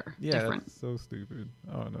better. Yeah, different. That's so stupid.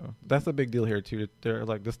 I don't know. That's a big deal here too. They're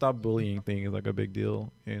like the stop bullying thing is like a big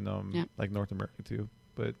deal in like North America too.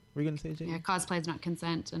 But were you gonna say, Jay? Yeah, cosplay is not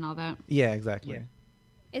consent and all that. Yeah, exactly. Yeah.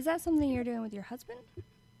 Is that something you're doing with your husband?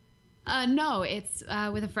 No, it's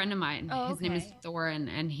with a friend of mine. Oh, His name is Thorin,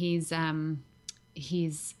 and he's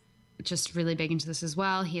just really big into this as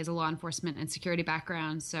well. He has a law enforcement and security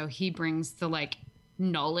background, so he brings the like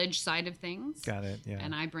knowledge side of things. Got it. Yeah.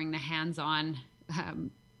 And I bring the hands-on,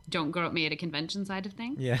 don't go at me at a convention side of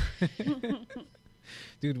things. Yeah.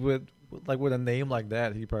 Dude, with a name like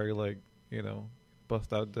that, he probably like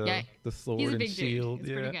bust out the sword he's a and big shield.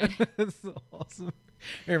 Dude. It's yeah, pretty good. it's so awesome.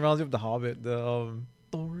 It reminds me of the Hobbit. The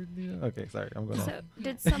Thor. Yeah. Okay, sorry, I'm going. So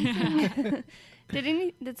did something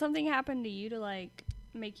did something happen to you to like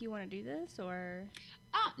make you want to do this, or?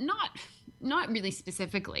 Not really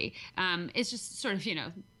specifically. It's just sort of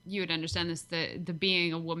you would understand this, the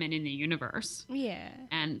being a woman in the universe. Yeah.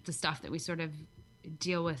 And the stuff that we sort of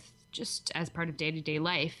deal with just as part of day-to-day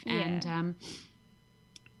life. Yeah. And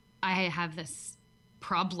I have this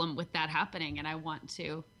problem with that happening, and I want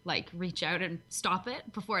to like reach out and stop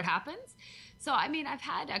it before it happens. So I mean, I've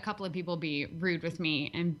had a couple of people be rude with me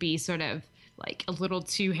and be sort of like a little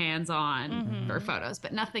too hands-on for photos,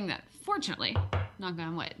 but nothing that, fortunately, knock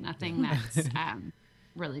on wood, nothing that's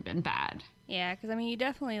really been bad. Yeah, because I mean, you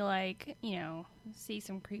definitely like see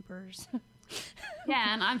some creepers.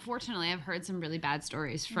 Yeah, and unfortunately, I've heard some really bad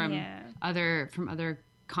stories from other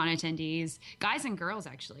con attendees, guys and girls.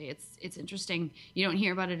 Actually, it's interesting. You don't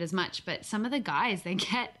hear about it as much, but some of the guys they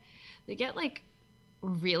get like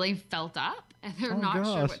really felt up, and they're not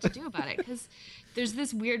sure what to do about it because there's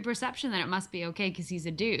this weird perception that it must be okay because he's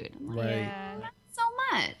a dude. I'm like, Right. not so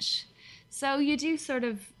much. So you do sort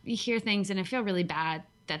of you hear things, and I feel really bad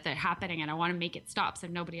that they're happening, and I want to make it stop so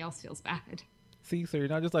nobody else feels bad. See, so you're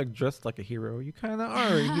not just like dressed like a hero. You kind of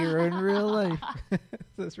are a hero in real life.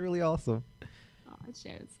 That's really awesome. Oh, it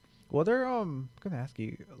shows. Well, I'm gonna ask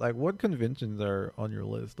you, like, what conventions are on your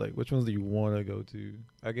list? Like, which ones do you want to go to?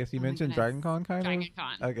 I guess you mentioned Dragon Con, kind Dragon of.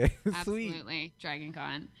 Con. Okay, Absolutely, Dragon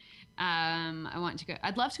Con. I want to go.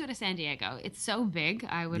 I'd love to go to San Diego. It's so big.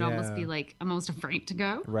 I would almost be like almost afraid to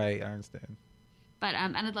go. Right, I understand. But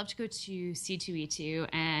and I'd love to go to C2E2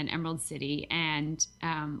 and Emerald City and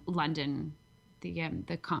London.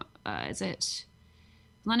 Is it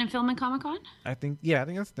London Film and Comic Con? I think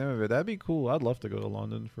that's the name of it. That'd be cool. I'd love to go to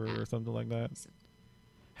London for something like that.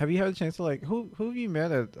 Have you had a chance to like who have you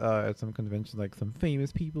met at some conventions, like some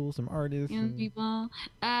famous people, some artists? People.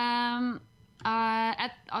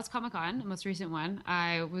 At Oz Comic Con, the most recent one,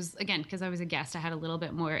 I was again because I was a guest. I had a little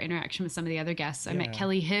bit more interaction with some of the other guests. I met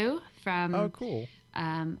Kelly Hu from cool.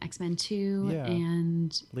 X-Men 2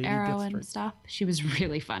 and Lady Arrow Deathstroke. and stuff. She was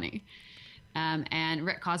really funny. And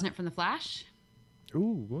Rick Cosnett from The Flash.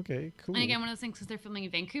 Ooh, okay, cool. And again, one of those things because they're filming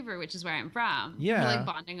in Vancouver, which is where I'm from. Yeah. We're like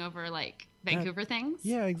bonding over like Vancouver things.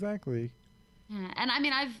 Yeah, exactly. Yeah. And I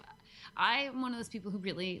mean, I'm one of those people who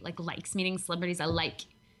really like likes meeting celebrities.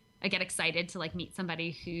 I get excited to like meet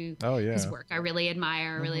somebody whose work I really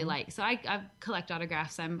admire, really like. So I collect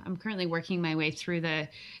autographs. I'm currently working my way through the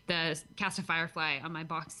Cast of Firefly on my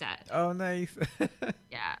box set. Oh, nice.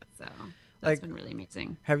 Yeah, so that's been really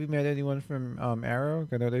amazing. Have you met anyone from Arrow?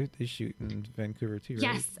 I know they shoot in Vancouver too, right?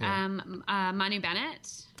 Yes, Manu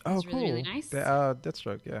Bennett. Oh, was cool. really, really nice.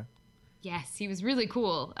 Deathstroke, yeah. Yes, he was really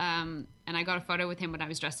cool. And I got a photo with him when I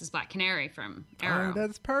was dressed as Black Canary from Arrow. Oh,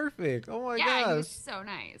 that's perfect. Oh my gosh. Yeah, he was so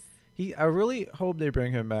nice. I really hope they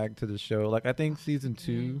bring him back to the show. Like, I think season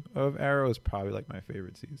 2 of Arrow is probably like my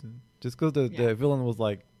favorite season, just because the villain was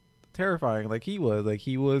like terrifying. Like he was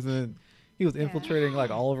infiltrating like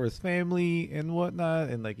all over his family and whatnot,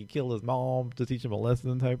 and like he killed his mom to teach him a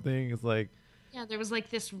lesson type thing. It's like, yeah, there was like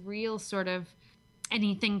this real sort of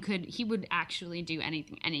he would actually do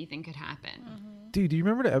anything could happen. Dude, do you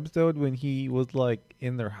remember the episode when he was like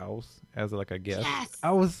in their house as like a guest? Yes.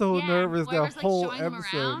 I was so nervous the Whoever's, like, whole showing him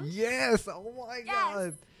episode. around. Yes. Oh my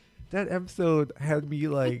god. That episode had me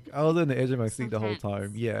like I was on the edge of my seat the whole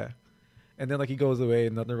time. Yeah. And then like he goes away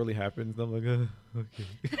and nothing really happens. And I'm like, okay.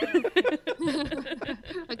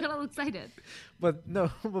 I kind of so excited. But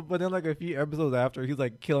no, but then like a few episodes after, he's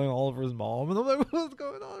like killing Oliver's mom, and I'm like, what's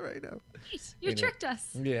going on right now? You tricked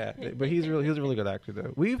us. Yeah, but he's a really good actor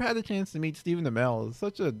though. We've had a chance to meet Stephen Amell. He's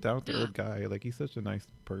such a down to earth guy. Like he's such a nice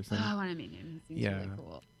person. Oh, I want to meet him. He seems really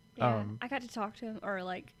cool. Yeah, I got to talk to him or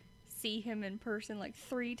like see him in person like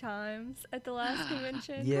 3 times at the last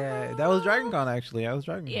convention. Yeah, that was Dragon Con actually. I was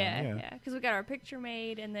Dragon Con. Yeah, because we got our picture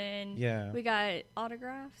made and then we got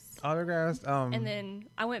autographs. And then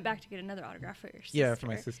I went back to get another autograph for your sister. Yeah, for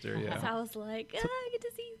my sister. Yeah. So I was like, I get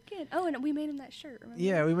to see you again. Oh, and we made him that shirt. Remember?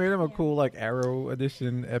 Yeah, we made him a cool like Arrow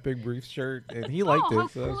edition Epic Brief shirt, and he liked it. How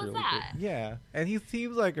So cool that's is really that? cool. Yeah, and he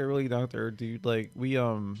seems like a really down to earth dude. Like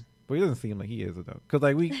but he doesn't seem like he is though, because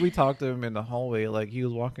like we talked to him in the hallway, like he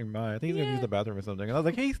was walking by. I think he's gonna use the bathroom or something, and I was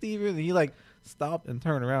like, "Hey, Steven," and he like stopped and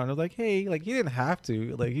turned around. I was like, "Hey," like he didn't have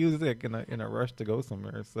to, like he was like in a rush to go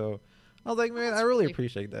somewhere. So I was like, "Man, I really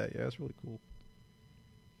appreciate that. Yeah, it's really cool."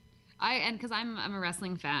 And because I'm a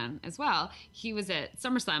wrestling fan as well. He was at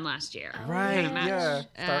SummerSlam last year. Right? Match,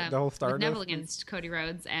 The whole Stardust with Neville thing? against Cody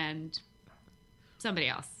Rhodes and somebody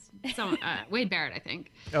else. Wade Barrett, I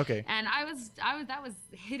think. Okay. And that was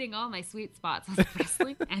hitting all my sweet spots. I was like,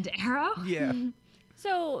 wrestling and Arrow. Yeah.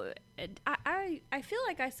 So I feel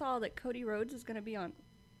like I saw that Cody Rhodes is going to be on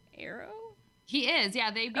Arrow. He is.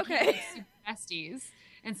 Yeah, they became like, super besties,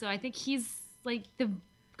 and so I think he's like going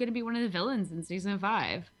to be one of the villains in season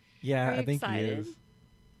 5. Yeah, I think excited? he is.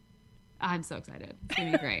 I'm so excited. It's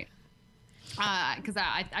going to be great. Because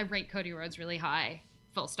I rate Cody Rhodes really high.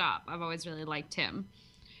 Full stop. I've always really liked him.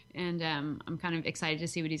 And I'm kind of excited to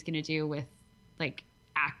see what he's going to do with like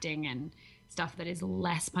acting and stuff that is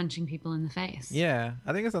less punching people in the face. Yeah,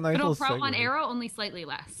 I think it's a nice But little pro on segue. Arrow, only slightly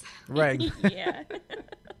less. Right. Yeah.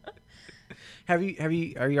 Are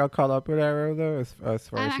you all caught up with Arrow though, as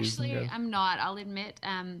far as season goes? I'm not. I'll admit,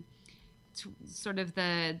 sort of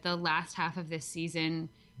the last half of this season,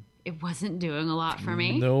 it wasn't doing a lot for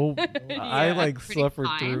me. No, I like Pretty suffered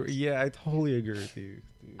fine. through. Yeah, I totally agree with you.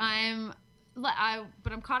 Dude. But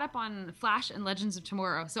I'm caught up on Flash and Legends of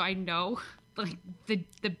Tomorrow, so I know like the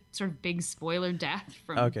sort of big spoiler death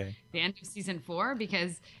from the end of season 4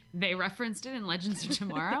 because they referenced it in Legends of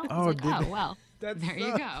Tomorrow. I was like, well, there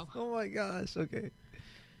you go. Oh my gosh. Okay.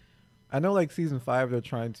 I know, like season 5, they're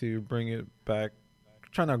trying to bring it back,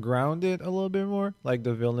 trying to ground it a little bit more. Like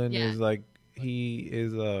the villain is like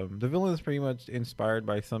the villain is pretty much inspired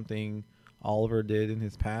by something Oliver did in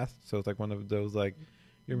his past. So it's like one of those like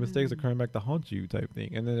your mistakes are coming back to haunt you type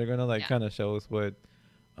thing. And then they're gonna like kind of show us what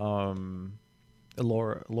Laurel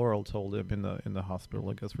told him in the hospital,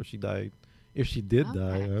 I guess, where she died. If she did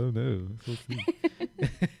die, I don't know. We'll see.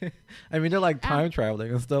 I mean, they're like time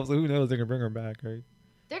traveling and stuff, so who knows? They can bring her back, right?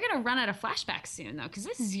 They're gonna run out of flashbacks soon though, because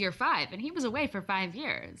this is year 5 and he was away for 5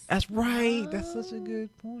 years. That's right. That's such a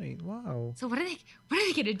good point. Wow. So what are they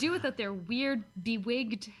gonna do without their weird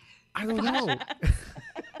bewigged? I don't know.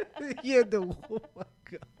 Yeah, oh my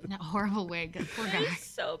god. That horrible wig. That poor guy.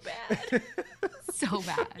 So bad. So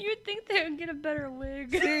bad. You'd think they would get a better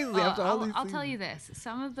wig. Seriously, after all these I'll tell you this.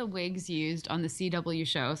 Some of the wigs used on the CW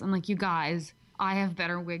shows, I'm like, you guys, I have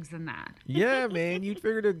better wigs than that. Yeah, man. You'd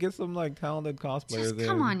figure to get some like talented cosplayers. Just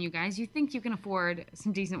come on, you guys. You think you can afford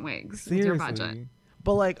some decent wigs Seriously. with your budget?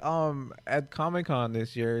 But like at Comic-Con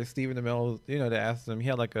this year, Stephen Amell, they asked him, he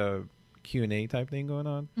had like a Q&A type thing going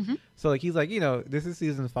on. Mm-hmm. So like he's like, this is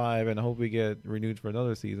season 5 and I hope we get renewed for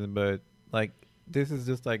another season, but like this is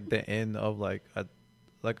just like the end of like a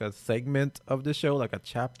segment of the show, like a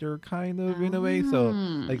chapter kind of in a way. So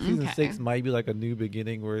like season 6 might be like a new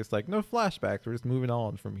beginning where it's like no flashbacks, we're just moving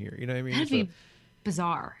on from here. You know what I mean? That'd be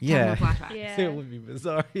bizarre. Yeah. No flashbacks. Yeah. It would be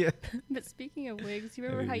bizarre. Yeah. But speaking of wigs, you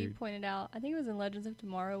remember how you pointed out, I think it was in Legends of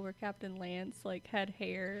Tomorrow where Captain Lance like had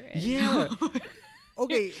hair. And Yeah.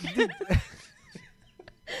 Okay.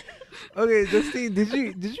 Okay, Justine, did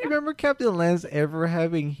you remember Captain Lance ever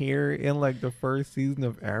having hair in like the first season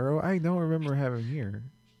of Arrow? I don't remember having hair.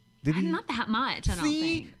 Did he? Not that much, I don't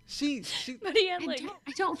think. She But he had like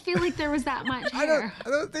I don't feel like there was that much hair. I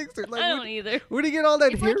don't think so. Like, I don't either. Where'd he get all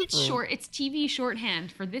that It's hair like it's from? short. It's TV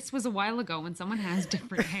shorthand for this was a while ago when someone has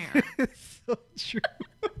different hair. It's so true.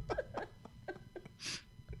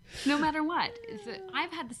 No matter what.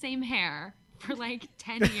 I've had the same hair for like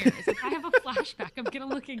 10 years. If I have a flashback, I'm going to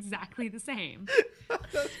look exactly the same.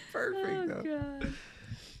 That's perfect. Oh though. god.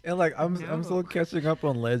 And like I'm still catching up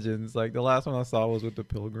on Legends. Like the last one I saw was with the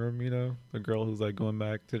Pilgrim, the girl who's like going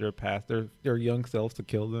back to their past, their young selves to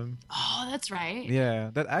kill them. Oh, that's right.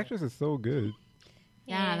 Yeah, that actress is so good.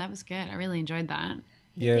 Yeah, that was good. I really enjoyed that.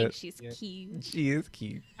 I think she's cute. She is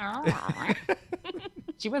cute.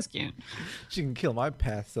 She was cute. She can kill my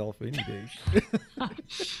past self any day.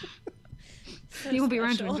 So You won't be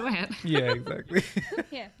around to special. enjoy it. Yeah, exactly.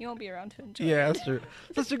 Yeah, you won't be around to enjoy. Yeah, that's true.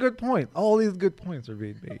 Such a good point. All these good points are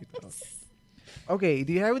being made. Okay,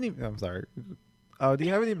 do you have any? I'm sorry. Do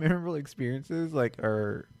you have any memorable experiences, like,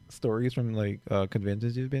 or stories from like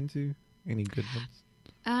conventions you've been to? Any good ones?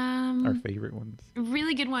 Our favorite ones.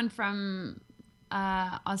 Really good one from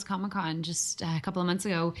Oz Comic Con just a couple of months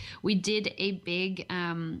ago. We did a big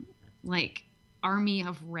like army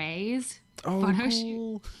of Rays photo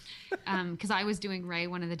shoot. Because I was doing Ray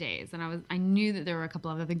one of the days, and I knew that there were a couple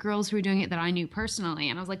of other girls who were doing it that I knew personally,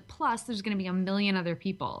 and I was like, plus there's going to be a million other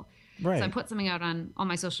people. Right. So I put something out on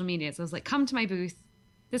my social media. So I was like, come to my booth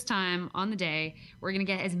this time on the day. We're going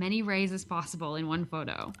to get as many Rays as possible in one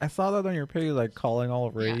photo. I saw that on your page, like calling all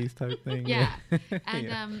Rays type thing. Yeah. Yeah.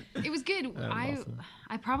 And it was good. Awesome.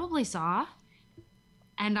 I probably saw,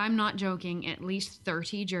 and I'm not joking, at least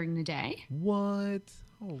 30 during the day. What?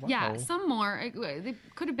 Oh, wow. Yeah, some more. They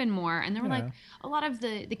could have been more, and there were like a lot of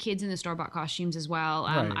the kids in the store bought costumes as well.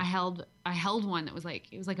 Right. I held one that was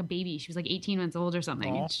like, it was like a baby. She was like 18 months old or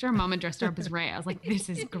something. Aw. And her mom had dressed her up as Ray. I was like, this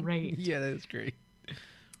is great. Yeah, that is great.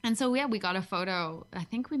 And so we got a photo. I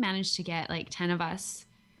think we managed to get like 10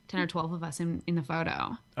 or 12 of us in the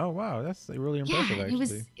photo. Oh wow, that's really impressive. Yeah,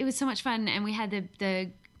 Actually, it was so much fun, and we had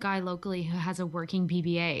the guy locally who has a working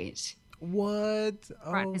BB-8. What?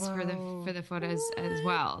 Brought Oh, us wow. for the photos as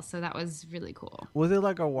well. So that was really cool. Was it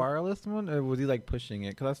like a wireless one, or was he like pushing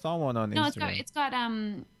it? Because I saw one on No, Instagram. it's got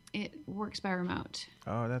it works by remote.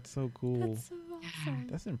 Oh, that's so cool. That's so awesome.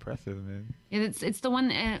 That's impressive, man. Yeah, it's the one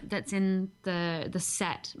that's in the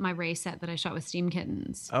set, my Ray set that I shot with Steam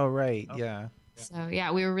Kittens. Oh right, yeah. So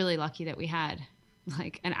yeah, we were really lucky that we had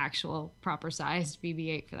like an actual proper sized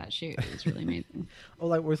BB-8 for that shoot. It was really amazing. Oh,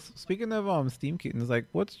 like we're speaking of Steam Kittens. Like,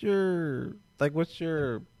 what's your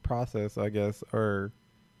process, I guess, or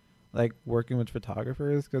like working with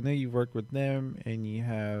photographers? Because I know you've worked with them, and you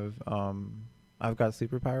have I've Got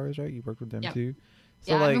Superpowers, right? You worked with them Yep. too.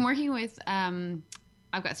 So Yeah, like, I've been working with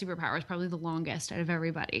I've Got Superpowers, probably the longest out of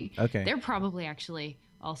everybody. Okay. They're probably actually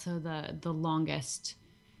also the longest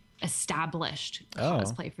established Oh.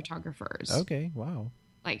 cosplay photographers. Okay, wow.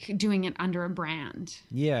 Like doing it under a brand,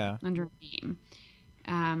 Yeah. under a name.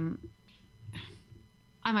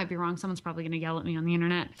 I might be wrong. Someone's probably going to yell at me on the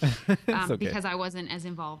internet okay. because I wasn't as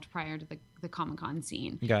involved prior to the Comic-Con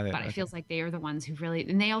scene. Got it, But okay. it feels like they are the ones who really,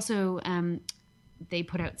 and they also, they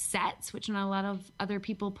put out sets, which not a lot of other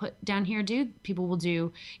people put down here do. People will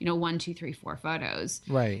do, 1, 2, 3, 4 photos.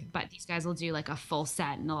 Right. But these guys will do like a full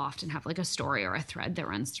set, and they'll often have like a story or a thread that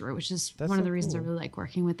runs through, which is That's one of so the reasons I cool. really like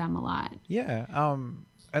working with them a lot. Yeah.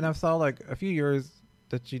 And I saw like a few years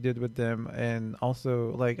that you did with them, and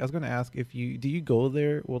also like I was gonna ask if do you go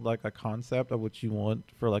there with like a concept of what you want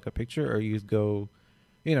for like a picture, or you just go,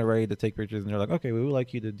 ready to take pictures, and they're like, okay, we would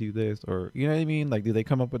like you to do this, or you know what I mean? Like, do they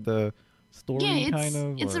come up with the story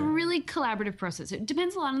It's a or- really collaborative process. It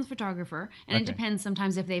depends a lot on the photographer, and it Okay. depends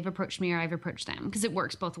sometimes if they've approached me or I've approached them, because it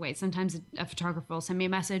works both ways. Sometimes a photographer will send me a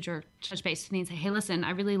message or touch base with me and say, hey, listen,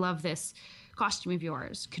 I really love this costume of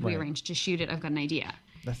yours. Could we Right. arrange to shoot it? I've got an idea.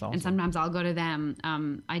 That's awesome. And sometimes I'll go to them.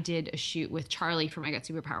 I did a shoot with Charlie from I Got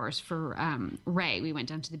Superpowers for Ray. We went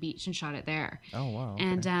down to the beach and shot it there. Oh wow.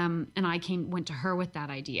 And I went to her with that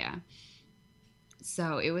idea.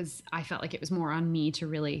 So I felt like it was more on me to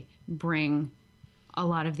really bring a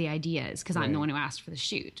lot of the ideas, because I'm the Right. one who asked for the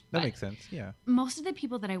shoot. That But makes sense. Yeah. most of the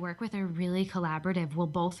people that I work with are really collaborative. We'll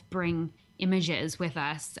both bring images with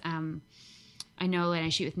us. I know when I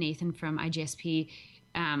shoot with Nathan from IGSP,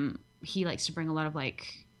 he likes to bring a lot of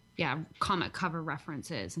comic cover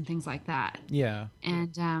references and things like that. Yeah.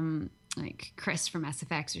 And like Chris from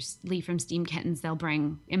SFX or Lee from Steam Kittens, they'll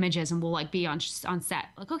bring images, and we'll like be on set.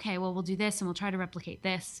 Like, okay, well, we'll do this and we'll try to replicate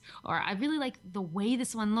this. Or I really like the way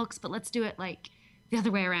this one looks, but let's do it like the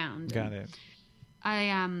other way around. Got it.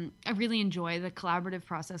 I really enjoy the collaborative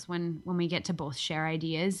process when we get to both share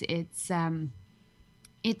ideas. It's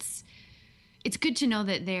good to know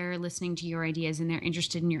that they're listening to your ideas and they're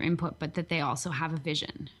interested in your input, but that they also have a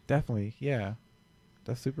vision. Definitely. Yeah.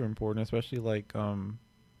 That's super important, especially like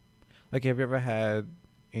have you ever had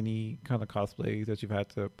any kind of cosplays that you've had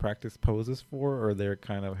to practice poses for, or they're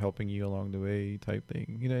kind of helping you along the way type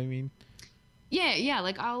thing? You know what I mean? Yeah.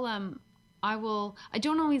 Like I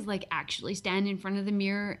don't always like actually stand in front of the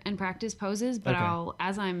mirror and practice poses, but Okay.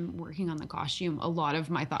 as I'm working on the costume, a lot of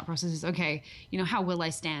my thought process is, okay, how will I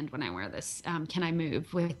stand when I wear this? Can I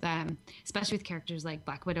move with, especially with characters like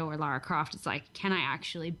Black Widow or Lara Croft? It's like,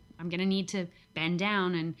 I'm going to need to bend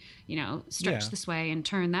down and, stretch Yeah. this way and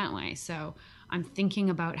turn that way. So I'm thinking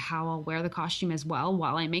about how I'll wear the costume as well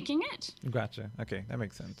while I'm making it. Gotcha. Okay, that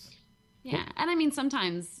makes sense. Yeah, and I mean,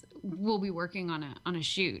 sometimes we'll be working on a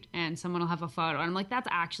shoot, and someone will have a photo, and I'm like, that's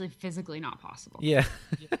actually physically not possible. Yeah.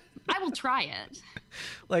 I will try it,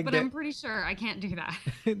 Like but that, I'm pretty sure I can't do that.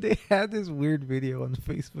 they had this weird video on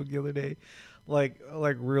Facebook the other day, like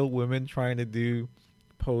real women trying to do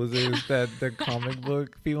poses that the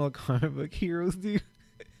female comic book heroes do.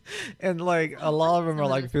 And like a lot of them are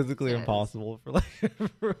like physically impossible for like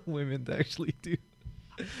for women to actually do.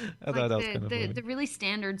 I thought that was kind of funny. The really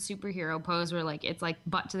standard superhero pose where like it's like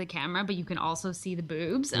butt to the camera, but you can also see the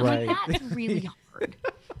boobs. I'm Right. like, that's really hard.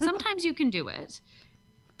 Sometimes you can do it,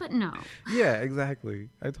 but no. Yeah, exactly.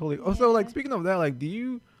 I totally. Oh, so like speaking of that, like, do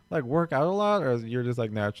you like work out a lot, or you're just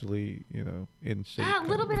like naturally, in shape? A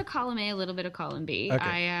little bit of column A, a little bit of column B.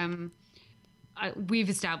 Okay. We've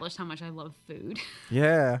established how much I love food.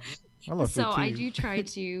 Yeah, I love food So too. I do try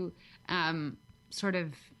to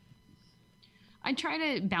I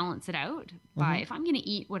try to balance it out by if I'm going to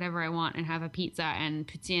eat whatever I want and have a pizza and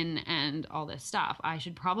poutine and all this stuff, I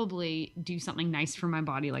should probably do something nice for my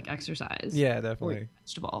body, like exercise. Yeah, Or definitely.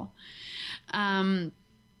 vegetable.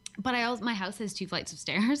 But my house has 2 flights of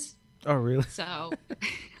stairs. Oh, really? So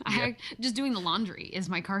just doing the laundry is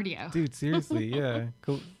my cardio. Dude, seriously, yeah.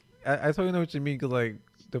 Cool. I totally know what you mean, because like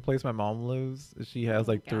the place my mom lives, she has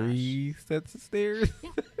like 3 sets of stairs.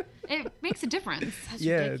 It makes a difference. That's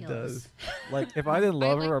Yeah, ridiculous. it does. Like if I didn't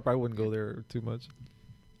love like- her, I probably wouldn't go there too much.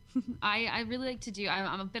 I really like to do.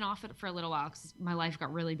 I've been off it for a little while because my life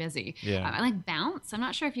got really busy. Yeah. I like bounce. I'm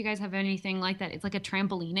not sure if you guys have anything like that. It's like a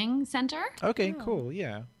trampolining center, Okay, cool.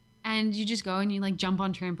 Yeah. and you just go and you like jump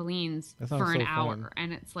on trampolines That sounds for an so hour, fun.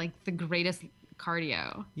 and it's like the greatest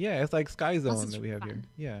cardio. Yeah, it's like Sky Zone it's that we have fun. here.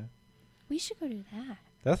 Yeah. We should go do that.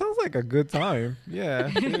 That sounds like a good time. Yeah,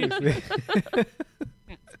 seriously.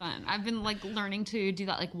 It's fun. I've been like learning to do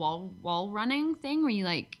that like wall running thing where you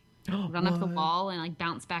like run up the What? wall and like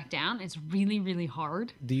bounce back down. It's really, really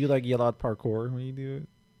hard. Do you like yell out parkour when you do it?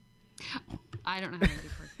 I don't know how to do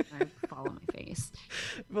parkour. I fall on my face.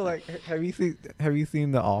 But like, have you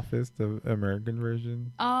seen The Office, the American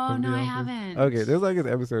version? Oh of The no, I Office? haven't. Okay, there's like this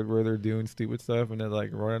episode where they're doing stupid stuff and they're like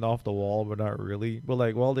running off the wall, but not really. But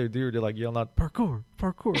like while they do, they're like yelling out parkour,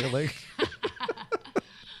 parkour. Like,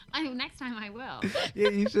 Next time I will. yeah,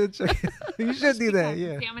 you should check. You should do that.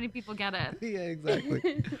 Yeah. See how many people get it. Yeah,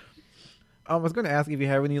 exactly. I was going to ask if you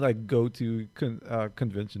have any like go-to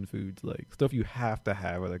convention foods, like stuff you have to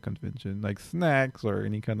have at a convention, like snacks or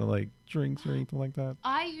any kind of like drinks or anything like that.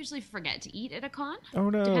 I usually forget to eat at a con. Oh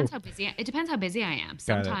no! It depends how busy I am.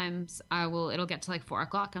 Got it. Sometimes it'll get to like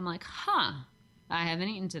 4:00. I'm like, I haven't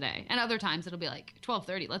eaten today. And other times it'll be like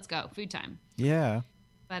 12:30. Let's go, food time. Yeah.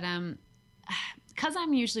 But because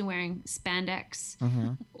I'm usually wearing spandex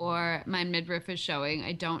or my midriff is showing,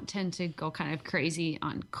 I don't tend to go kind of crazy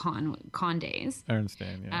on con days. I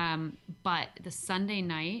understand. Yeah. But the Sunday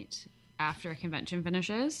night after a convention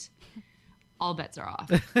finishes, all bets are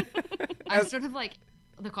off. I'm sort of like,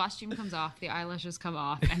 the costume comes off, the eyelashes come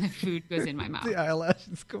off, and the food goes in my mouth. The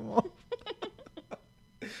eyelashes come off.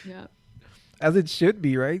 Yeah. As it should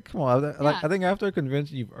be, right? Come on. Like, Yeah. I think after a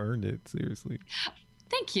convention, you've earned it. Seriously.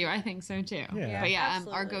 Thank you. I think so too. Yeah. But yeah,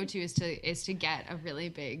 our Absolutely. go-to is to get a really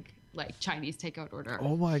big like Chinese takeout order.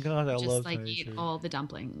 Oh my god, I Just love like Chinese eat food. all the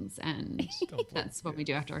dumplings, and that's what we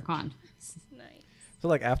do after our con. Nice. So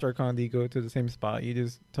like after a con, do you go to the same spot you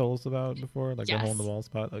just told us about before, like the hole in the Yes. wall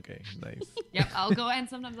spot? Okay, nice. Yep, I'll go in.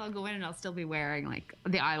 Sometimes I'll go in and I'll still be wearing like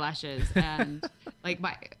the eyelashes and like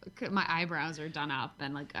my eyebrows are done up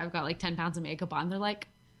and like I've got like 10 pounds of makeup on. They're like,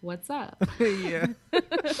 "What's up?" Yeah.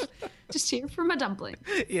 Just here for my dumpling.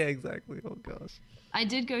 Yeah, exactly. Oh gosh. I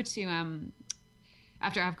did go to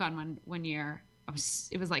after AFCON one year.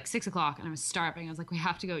 It was like 6:00 and I was starving. I was like, we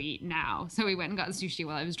have to go eat now. So we went and got sushi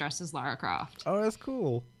while I was dressed as Lara Croft. Oh, that's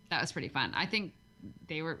cool. That was pretty fun. I think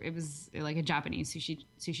it was like a Japanese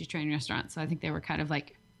sushi training restaurant. So I think they were kind of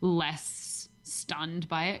like less stunned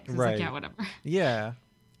by it. 'Cause it's Right. like, yeah, whatever. Yeah.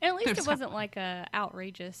 And at least There's it wasn't like a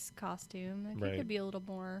outrageous costume. Like, Right. It could be a little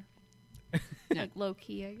more like low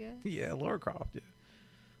key, I guess. Yeah, Lara Croft.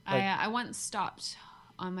 Yeah. I once stopped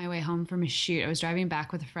on my way home from a shoot. I was driving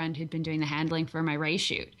back with a friend who'd been doing the handling for my Ray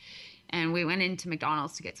shoot. And we went into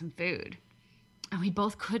McDonald's to get some food. And we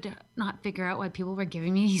both could not figure out why people were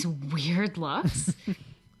giving me these weird looks.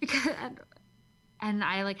 And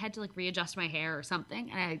I like had to like readjust my hair or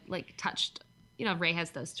something. And I like touched, Ray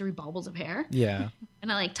has those 3 baubles of hair. Yeah.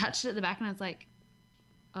 And I like touched it at the back and I was like,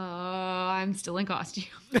 oh, I'm still in costume.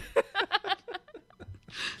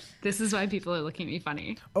 This is why people are looking at me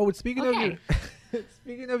funny. Oh, but speaking of Okay. your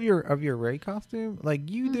Speaking of your Ray costume, like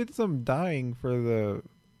you did some dyeing for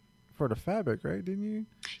the fabric, right? Didn't you?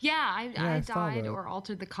 Yeah, I saw dyed that. or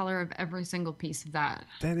altered the color of every single piece of that.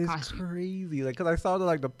 That is costume. crazy. Like, cause I saw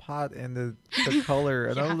the pot and the color,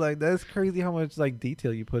 and I was like, that's crazy how much like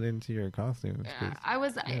detail you put into your costume.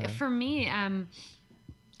 For me,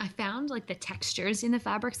 I found like the textures in the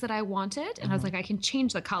fabrics that I wanted, and I was like, I can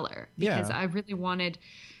change the color because I really wanted.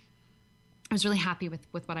 I was really happy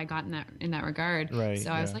with what I got in that regard. Right. So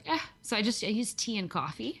I was like, so I used tea and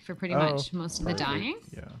coffee for pretty much most of the dyeing.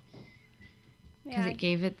 Yeah. Because it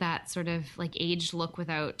gave it that sort of like aged look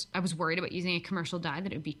without. I was worried about using a commercial dye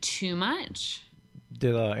that it would be too much.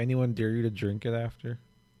 Did anyone dare you to drink it after?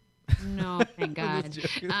 No, thank God.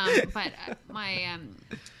 But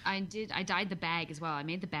I dyed the bag as well. I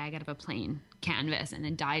made the bag out of a plain canvas and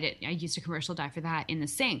then dyed it. I used a commercial dye for that in the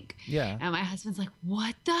sink. Yeah. And my husband's like,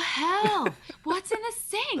 "What the hell? What's in the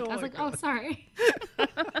sink?" I was like, God. "Oh, sorry."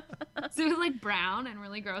 So it was like brown and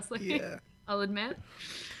really gross looking. Yeah. I'll admit.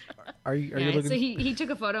 Are you looking? So he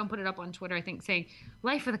took a photo and put it up on Twitter, I think, saying,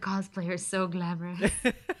 "Life for the cosplayer is so glamorous."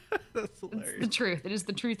 That's hilarious. It's the truth. It is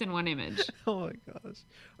the truth in one image. Oh my gosh.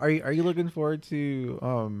 Are you looking forward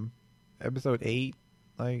to episode 8?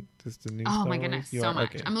 Like just the new Star my Wars? goodness, so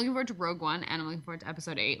much. Okay. I'm looking forward to Rogue One and I'm looking forward to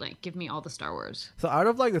episode 8. Like, give me all the Star Wars. So out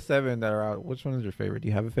of like the 7 that are out, which one is your favorite? Do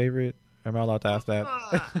you have a favorite? Am I allowed to ask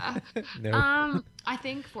that? No. I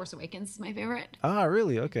think Force Awakens is my favorite. Ah,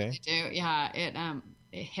 really? Okay. I do. Yeah,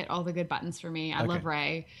 it hit all the good buttons for me. I love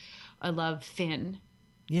Rey. I love Finn.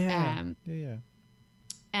 Yeah. Yeah.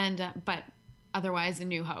 And but otherwise, A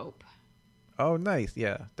New Hope. Oh, nice.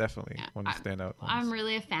 Yeah, definitely. Want to stand out. I'm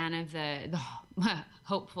really a fan of the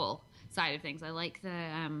hopeful side of things. I like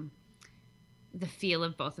the feel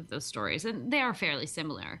of both of those stories, and they are fairly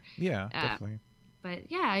similar. Yeah, definitely.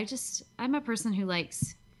 But yeah, I'm a person who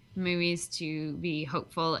likes movies to be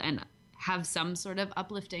hopeful and have some sort of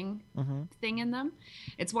uplifting thing in them.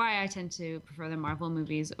 It's why I tend to prefer the Marvel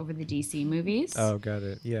movies over the DC movies. Oh, got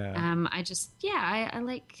it. Yeah. I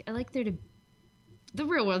like there to. The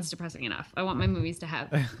real world's depressing enough. I want my movies to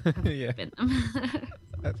have yeah. in them.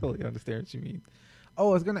 I totally understand what you mean.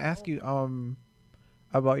 Oh, I was gonna ask you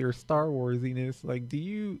about your Star Warsiness. Like, do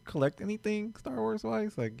you collect anything Star Wars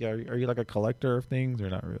wise? Like, are you like a collector of things or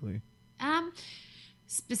not really?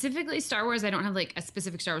 Specifically Star Wars, I don't have like a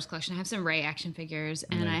specific Star Wars collection. I have some Rey action figures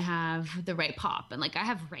and I have the Rey pop, and like I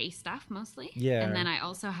have Rey stuff mostly. Yeah. And then I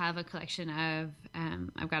also have a collection of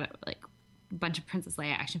I've got like a bunch of Princess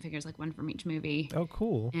Leia action figures, like one from each movie. Oh,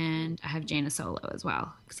 cool. And I have Jaina Solo as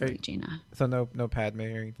well, because I like Jaina. So no Padme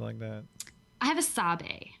or anything like that? I have a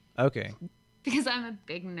Sabe. Okay. Because I'm a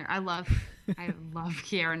big nerd. I love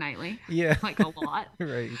Keira Knightley. Yeah. Like a lot.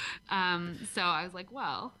 Right. So I was like,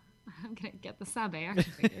 well, I'm gonna get the Sabe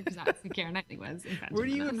action figure because that's who Keira Knightley was. Where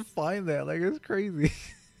do you even find that? Like, it's crazy.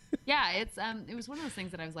 Yeah, it was one of those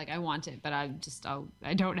things that I was like, I want it, but I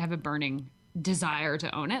don't have a burning desire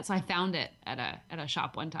to own it. So I found it at a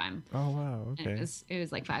shop one time. Oh wow, okay. And it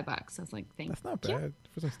was like $5. I was like, thank you. That's not bad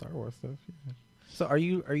for some Star Wars stuff. Yeah. So are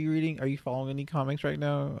you following any comics right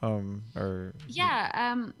now?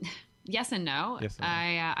 Yes and no. Yes and no.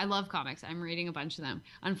 I love comics. I'm reading a bunch of them.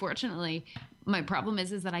 Unfortunately, my problem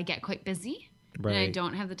is that I get quite busy and I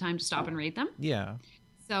don't have the time to stop and read them. Yeah.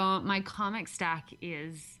 So my comic stack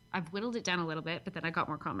I've whittled it down a little bit, but then I got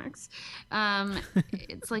more comics.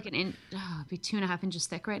 It's like be 2.5 inches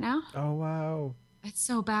thick right now. Oh wow. It's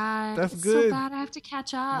so bad. That's it's good. so bad I have to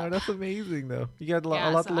catch up. No, that's amazing though. You got a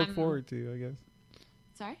lot to look forward to, I guess.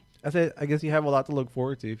 Sorry? I said I guess you have a lot to look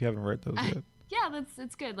forward to if you haven't read those yet. Yeah,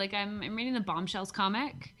 it's good. Like I'm reading the Bombshells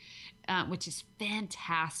comic, which is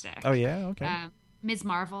fantastic. Oh yeah, okay. Ms.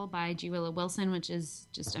 Marvel by G. Willow Wilson, which is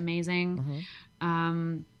just amazing.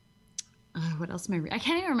 What else am I reading? I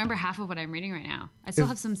can't even remember half of what I'm reading right now. I still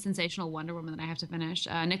have some sensational Wonder Woman that I have to finish.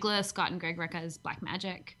 Nicholas Scott and Greg Rucka's Black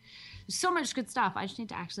Magic. There's so much good stuff. I just need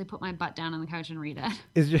to actually put my butt down on the couch and read it.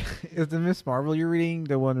 Is the Miss Marvel you're reading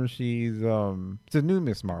the one where she's it's a new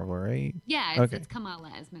Miss Marvel, right? Yeah, it's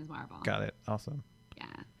Kamala as Ms. Marvel. Got it. Awesome. Yeah.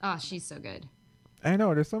 Oh, she's so good. I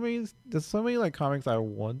know there's so many like comics I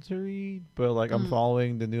want to read, but like I'm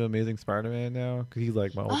following the new Amazing Spider-Man now because he's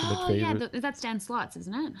like my ultimate favorite. Yeah, that's Dan Slott's,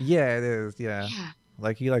 isn't it? Yeah, it is. Yeah.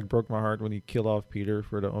 Like he like broke my heart when he killed off Peter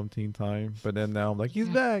for the umpteenth time, but then now I'm like he's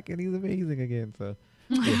back and he's amazing again. So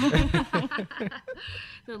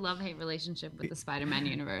the love-hate relationship with the Spider-Man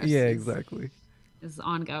universe. Yeah, exactly. Is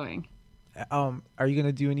ongoing. Are you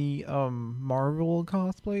gonna do any Marvel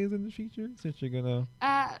cosplays in the future? Since you're gonna.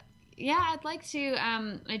 Yeah, I'd like to.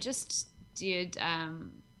 I just did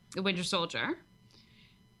The Winter Soldier,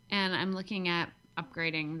 and I'm looking at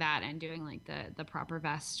upgrading that and doing like the proper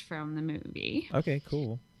vest from the movie. Okay,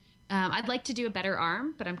 cool. I'd like to do a better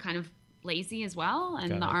arm, but I'm kind of lazy as well,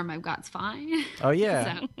 and the arm I've got's fine. Oh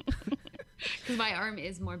yeah. Because my arm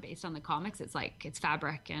is more based on the comics. It's like it's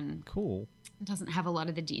fabric and cool. It doesn't have a lot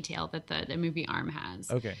of the detail that the movie arm has.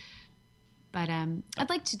 Okay. But I'd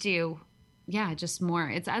like to do, just more.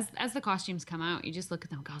 It's as the costumes come out, you just look at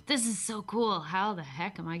them and go, this is so cool. How the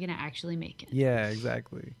heck am I going to actually make it? Yeah,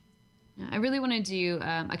 exactly. I really want to do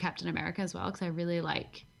a Captain America as well because I really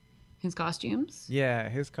like his costumes. Yeah,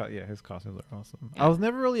 his costumes are awesome. Yeah. I was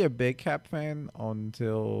never really a big Cap fan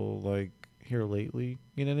until like here lately.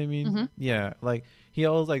 You know what I mean? Mm-hmm. Yeah, like he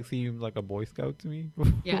always like seemed like a Boy Scout to me.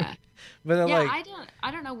 Yeah, but like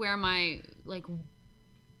I don't know where my like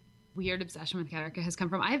weird obsession with America has come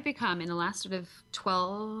from. I have become, in the last sort of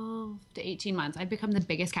 12 to 18 months, I've become the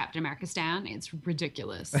biggest Captain America stan. It's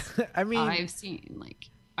ridiculous. I mean, I've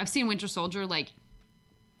seen Winter Soldier like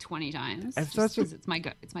 20 times. It's my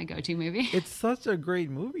go-to movie. It's such a great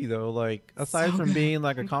movie though. Like aside from being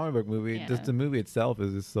like a comic book movie, just the movie itself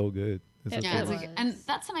is just so good. And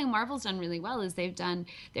that's something Marvel's done really well is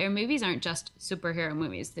their movies aren't just superhero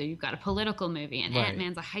movies. You've got a political movie, and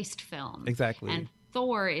Ant-Man's a heist film. Exactly. And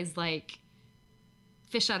Thor is like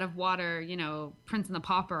fish out of water, Prince and the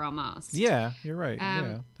Pauper almost. Yeah, you're right.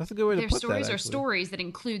 Yeah, that's a good way to put that. Their stories are stories that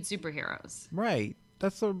include superheroes. Right.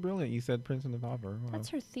 That's so brilliant. You said Prince and the Pauper. Wow. That's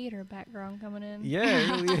her theater background coming in. Yeah, it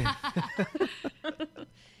really is.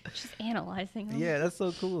 She's analyzing them. Yeah, that's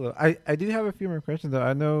so cool. I do have a few more questions though.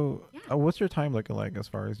 I know. What's your time looking like as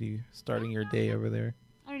far as you starting your day over there?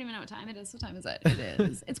 I don't even know what time it is. What time is it? It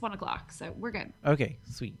is. It's 1:00, so we're good. Okay,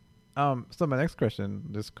 sweet. So my next question,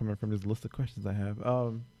 just coming from this list of questions I have,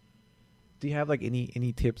 do you have like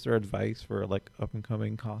any tips or advice for like up and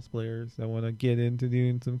coming cosplayers that want to get into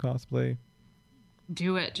doing some cosplay?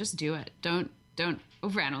 Do it. Just do it. Don't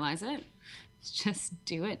overanalyze it. Just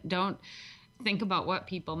do it. Don't think about what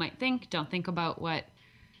people might think. Don't think about what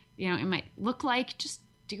it might look like. Just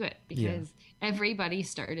do it because everybody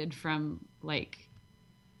started from like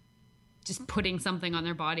just putting something on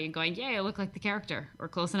their body and going, I look like the character or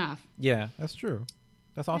close enough. Yeah, that's true.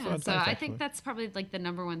 That's also advice, so I think that's probably like the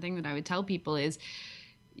number one thing that I would tell people is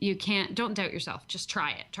don't doubt yourself. Just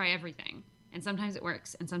try it. Try everything. And sometimes it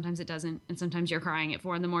works and sometimes it doesn't. And sometimes you're crying at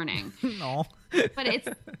 4 a.m. No. but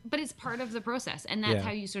it's part of the process. And that's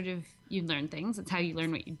how you you learn things. It's how you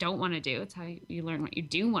learn what you don't want to do. It's how you learn what you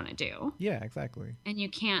do want to do. Yeah, exactly. And you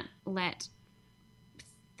can't let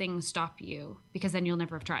things stop you because then you'll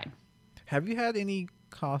never have tried. Have you had any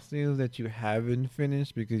costumes that you haven't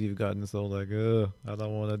finished because you've gotten so like, I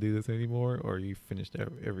don't want to do this anymore, or you finished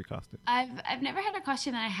every costume? I've never had a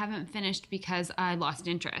costume that I haven't finished because I lost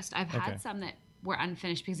interest. I've had some that were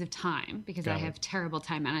unfinished because of time, because I have terrible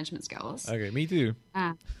time management skills. Okay, me too.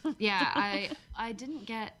 I didn't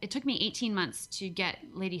get. It took me 18 months to get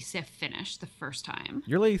Lady Sif finished the first time.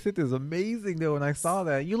 Your Lady Sif is amazing though. When I saw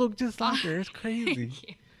that, you look just like her. It's crazy. Thank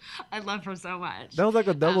you. I love her so much. That was like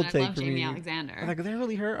a double take I love for Jamie me. Alexander. Like, is that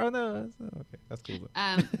really her? Oh no, okay, that's cool.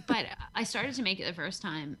 But I started to make it the first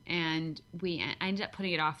time, and I ended up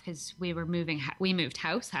putting it off because we moved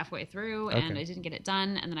house halfway through, and I didn't get it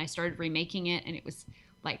done. And then I started remaking it, and it was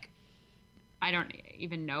like, I don't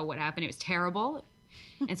even know what happened. It was terrible,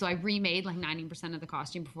 and so I remade like 90% of the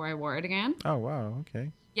costume before I wore it again. Oh wow,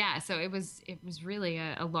 okay. Yeah, so it was really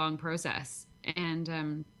a long process,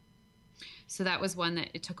 and so that was one that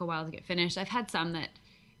it took a while to get finished. I've had some that,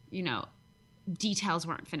 details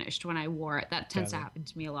weren't finished when I wore it. That tends to happen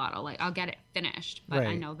to me a lot. I'll get it finished, but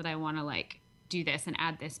I know that I want to like do this and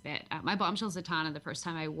add this bit. My Bombshell Zatanna, the first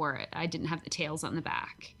time I wore it, I didn't have the tails on the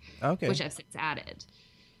back, which I've since added.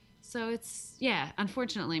 So it's,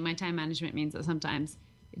 unfortunately, my time management means that sometimes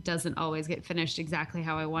it doesn't always get finished exactly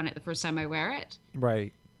how I want it the first time I wear it.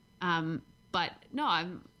 Right. But no,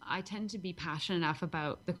 I tend to be passionate enough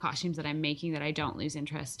about the costumes that I'm making that I don't lose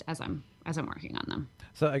interest as I'm working on them.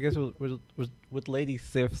 So I guess with Lady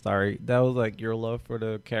Sif, that was like your love for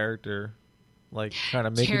the character, like kind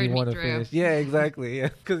of making you want to finish. Yeah, exactly. Yeah,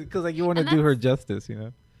 because like you want to do her justice,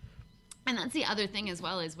 And that's the other thing as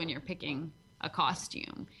well, is when you're picking a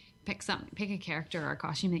costume, pick a character or a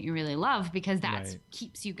costume that you really love, because that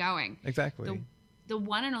keeps you going. Exactly. The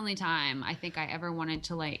one and only time I think I ever wanted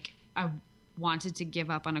to give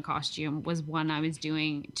up on a costume was one I was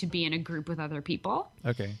doing to be in a group with other people.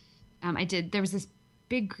 Okay. There was this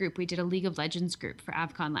big group. We did a League of Legends group for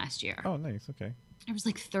AvCon last year. Oh, nice. Okay. There was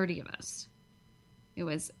like 30 of us. It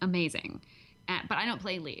was amazing. But I don't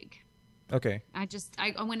play League. Okay. I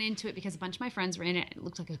went into it because a bunch of my friends were in it. It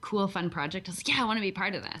looked like a cool, fun project. I was like, I want to be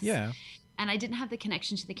part of this. Yeah. and I didn't have the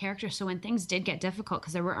connection to the character. So when things did get difficult,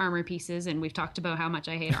 because there were armor pieces, and we've talked about how much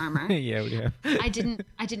I hate armor. Yeah, we have. I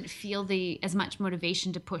didn't feel as much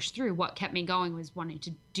motivation to push through. What kept me going was wanting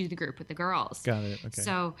to do the group with the girls. Got it. Okay.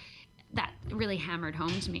 So that really hammered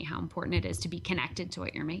home to me how important it is to be connected to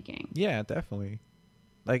what you're making. Yeah, definitely.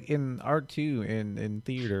 Like in art too, in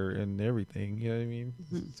theater and everything. You know what I mean?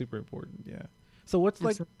 It's super important. Yeah. So what's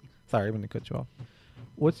like? Sorry, I'm gonna cut you off.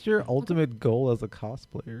 What's your ultimate goal as a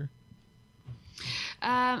cosplayer?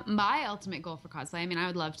 My ultimate goal for cosplay, I mean, I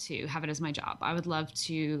would love to have it as my job. I would love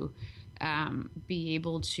to be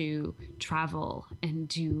able to travel and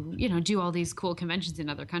do all these cool conventions in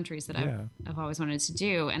other countries that I've always wanted to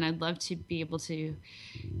do. And I'd love to be able to,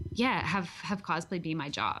 have cosplay be my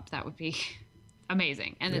job. That would be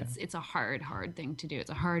amazing. And it's a hard thing to do. It's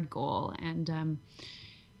a hard goal. And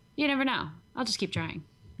you never know. I'll just keep trying.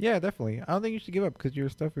 Yeah, definitely. I don't think you should give up because your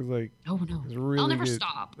stuff is like, oh no, is really I'll never good.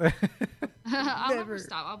 stop. I'll never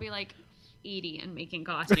stop. I'll be like 80 and making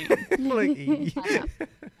costumes. Like 80.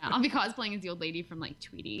 I'll be cosplaying as the old lady from like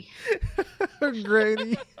Tweety.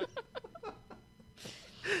 Granny.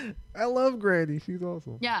 I love Granny. She's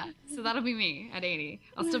awesome. Yeah, so that'll be me at 80.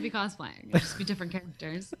 I'll still be cosplaying. It'll just be different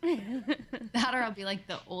characters. That or I'll be like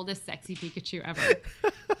the oldest sexy Pikachu ever.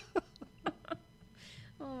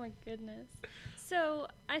 Oh my goodness. So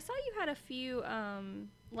I saw you had a few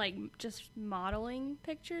like just modeling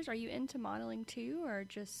pictures. Are you into modeling too, or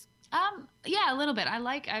just? Yeah, a little bit.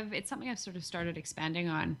 It's something I've sort of started expanding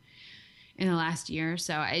on in the last year.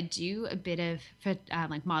 So I do a bit of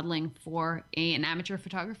like modeling for an amateur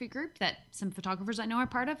photography group that some photographers I know are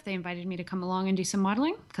part of. They invited me to come along and do some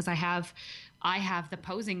modeling because I have the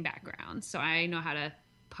posing background, so I know how to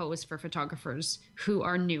pose for photographers who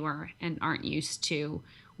are newer and aren't used to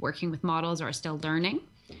working with models or are still learning.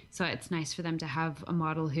 So it's nice for them to have a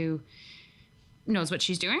model who knows what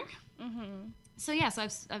she's doing. Mm-hmm. So yeah, so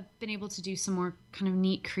I've been able to do some more kind of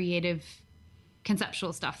neat, creative,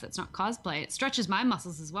 conceptual stuff that's not cosplay. It stretches my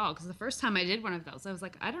muscles as well, because the first time I did one of those, I was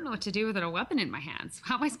like, I don't know what to do without a weapon in my hands.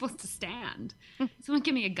 How am I supposed to stand? Someone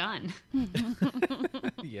give me a gun.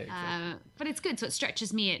 Yeah, exactly. But it's good. So it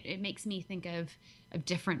stretches me. It makes me think of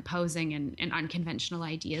different posing and unconventional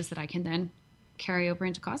ideas that I can then carry over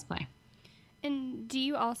into cosplay. And do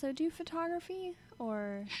you also do photography,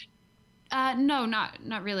 or? No,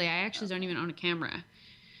 not really. I actually don't even own a camera.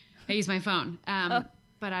 I use my phone.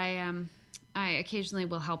 But I occasionally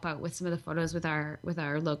will help out with some of the photos with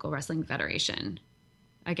our local wrestling federation.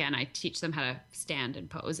 Again, I teach them how to stand and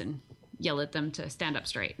pose and yell at them to stand up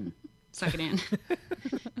straight and suck it in.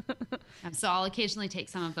 So I'll occasionally take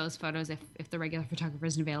some of those photos if the regular photographer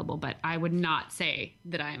isn't available, but I would not say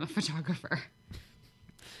that I am a photographer.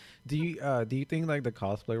 Do you think like the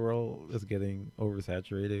cosplay world is getting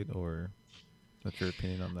oversaturated, or what's your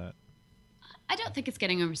opinion on that? I don't think it's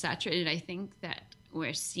getting oversaturated. I think that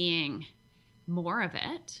we're seeing more of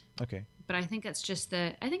it. Okay. But I think it's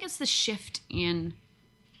the shift in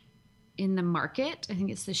the market. I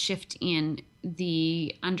think it's the shift in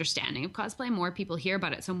the understanding of cosplay. More people hear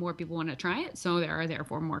about it, so more people want to try it. So there are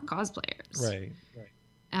therefore more cosplayers. Right.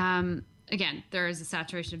 Again, there is a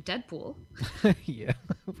saturation of Deadpool. Yeah,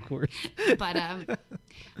 of course. But I don't know.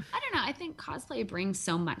 I think cosplay brings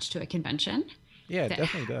so much to a convention. Yeah, it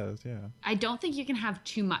definitely does. Yeah. I don't think you can have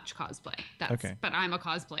too much cosplay. Okay. But I'm a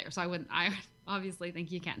cosplayer, so I obviously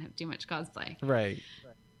think you can't have too much cosplay. Right.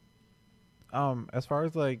 As far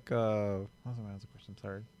as like, what was my other question?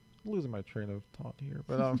 Sorry, I'm losing my train of thought here.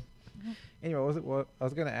 But anyway, what I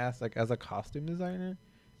was gonna ask, like, as a costume designer,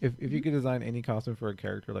 if you could design any costume for a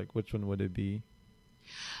character, like, which one would it be?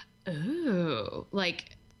 Ooh,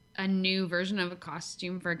 like a new version of a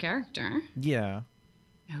costume for a character. Yeah.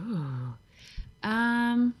 Ooh.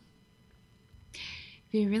 It'd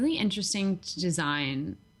be really interesting to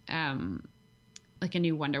design like a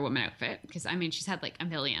new Wonder Woman outfit, because I mean she's had like a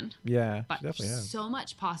million. Yeah, but she definitely has. So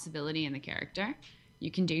much possibility in the character. You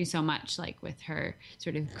can do so much, like with her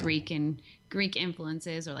sort of Greek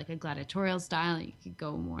influences, or like a gladiatorial style. You could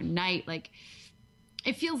go more knight. Like,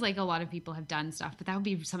 it feels like a lot of people have done stuff, but that would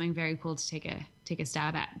be something very cool to take a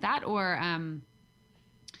stab at. That or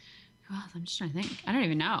well, I'm just trying to think. I don't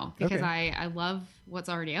even know, because I love what's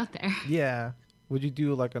already out there. Yeah. Would you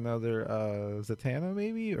do like another Zatanna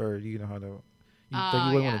maybe, or do you know how to? You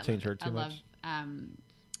wouldn't want to change her too much.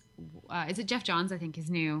 Is it Jeff Johns? I think his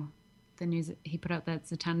new. The news he put out that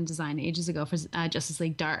Zatanna design ages ago for Justice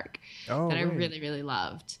League Dark that I really, really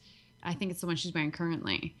loved. I think it's the one she's wearing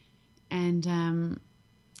currently. And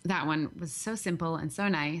that one was so simple and so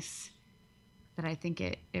nice that I think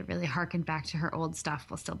it really harkened back to her old stuff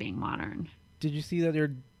while still being modern. Did you see that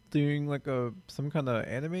they're doing like some kind of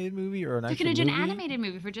animated movie or an They're actual gonna do movie. an animated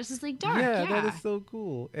movie for Justice League Dark. Yeah, Yeah, that is so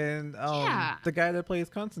cool. And the guy that plays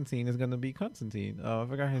Constantine is gonna be Constantine. I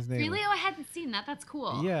forgot his name. Really? Oh, I hadn't seen that. That's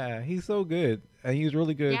cool. Yeah, he's so good, and he was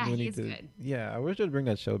really good Yeah, when he he is did. good. Yeah, I wish they'd bring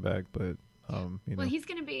that show back, but you know. Well, he's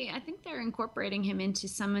gonna be. I think they're incorporating him into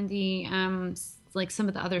some of the like some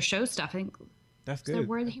of the other show stuff. I think That's is there good.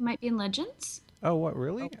 word that he might be in Legends Oh, what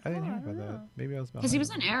really? Oh, I didn't hear I about don't that. know. Maybe I was because he was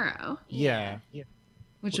behind. on Arrow, Yeah,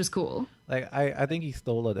 which was cool. like I think he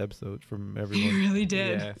stole that episode from everyone. really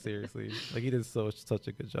did. Yeah, seriously. Like he did such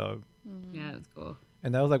a good job. Yeah, that's cool.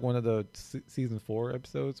 And that was like one of the season 4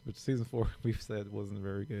 episodes, which season 4 we've said wasn't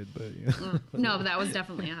very good, but yeah. No, but that was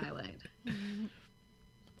definitely a highlight.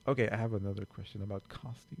 Okay, I have another question about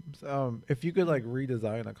costumes. If you could like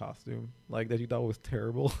redesign a costume like that you thought was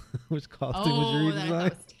terrible, which costume would you that I redesign?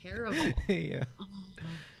 thought was terrible. Yeah.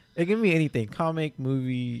 It can be anything, comic,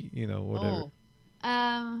 movie, whatever.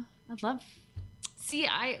 I'd love. See,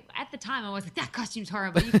 at the time I was like, that costume's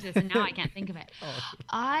horrible. You did this, and now I can't think of it.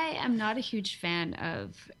 I am not a huge fan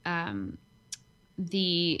of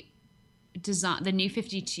the design, the New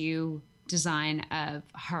 52 design of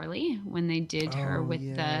Harley when they did her with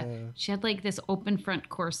she had like this open front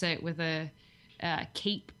corset with a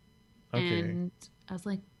cape, and I was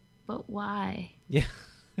like, but why? Yeah.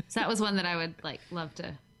 So that was one that I would like love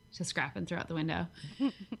to scrap and throw out the window.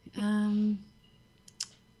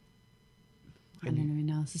 I don't even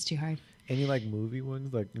know. This is too hard. Any like movie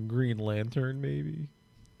ones, like Green Lantern, maybe?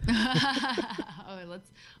 Oh,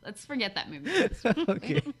 let's forget that movie.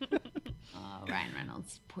 Okay. Oh, Ryan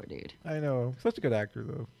Reynolds, poor dude. I know, such a good actor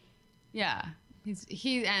though. Yeah,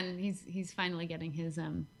 he's finally getting his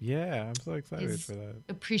Yeah, I'm so excited his for that.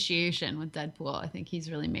 appreciation with Deadpool. I think he's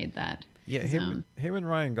really made that. Yeah, his own. him and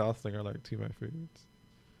Ryan Gosling are like two of my favorites.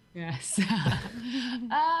 Yes.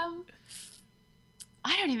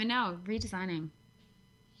 I don't even know. Redesigning.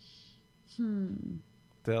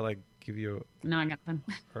 Did I like give you No, I got them.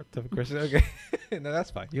 a tough question? Okay. No, that's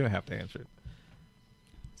fine. You don't have to answer it.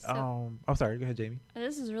 So, I'm sorry. Go ahead, Jamie.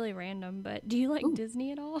 this is really random, but do you like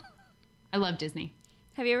Disney at all? I love Disney.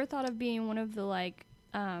 Have you ever thought of being one of the like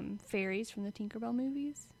fairies from the Tinkerbell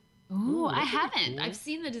movies? Ooh, I that's pretty haven't. cool. I've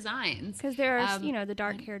seen the designs. Because there are, the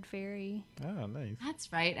dark-haired fairy. Oh, nice.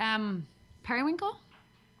 That's right. Periwinkle?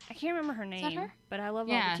 I can't remember her name, her? but I love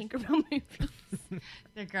Yeah. all the Tinkerbell movies.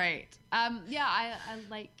 They're great. Yeah,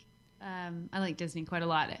 I like Disney quite a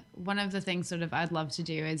lot. One of the things sort of I'd love to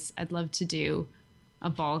do is I'd love to do a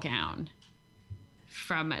ball gown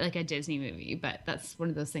from like a Disney movie, but that's one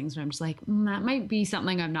of those things where I'm just like, that might be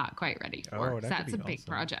something I'm not quite ready for. Oh, that could That's be a big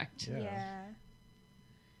awesome. project. Yeah.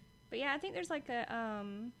 But yeah, I think there's like a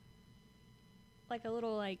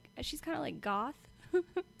little like she's kind of like goth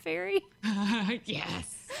fairy.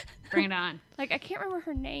 Yes, bring it on. Like I can't remember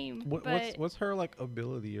her name. But What's her like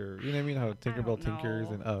ability, or you know what I mean? How Tinkerbell don't tinkers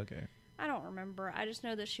know. and okay. I don't remember. I just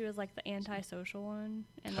know that she was like the antisocial one,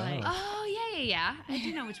 and Oh. like Oh yeah. I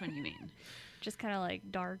do know which one you mean. just kind of like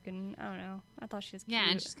dark, and I don't know. I thought she was cute. Yeah,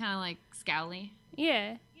 and she's kind of like scowly.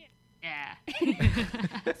 Yeah. Yeah.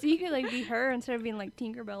 So you could like be her instead of being like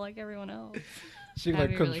Tinkerbell like everyone else. She can That'd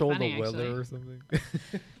like be really control funny, the weather actually. or something.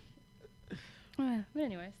 But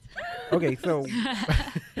anyways, Okay, so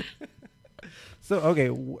okay,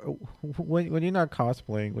 when you're not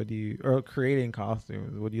cosplaying, or creating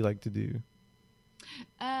costumes, what do you like to do?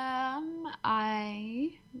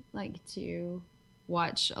 I like to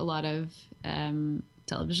watch a lot of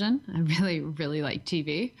television. I really like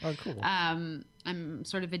TV. Oh, cool. I'm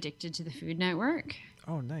sort of addicted to the Food Network.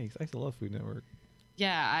 Oh, nice. I used to love Food Network.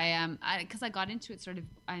 Yeah, I am. Because I got into it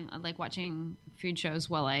I like watching food shows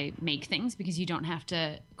while I make things because you don't have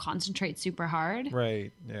to concentrate super hard.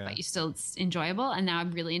 Right. Yeah. But it's enjoyable. And now I'm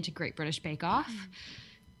really into Great British Bake Off.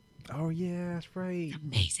 Oh yeah, that's right.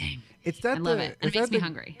 Amazing. It's that I love it. And it makes me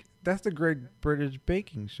hungry. That's the Great British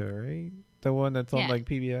Baking Show, right? The one that's on Yeah. like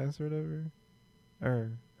PBS or whatever.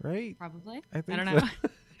 Or right? Probably. I think don't so.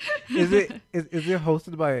 know. Is it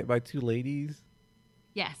hosted by two ladies?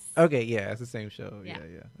 Yes. Okay, yeah, it's the same show. Yeah, Yeah.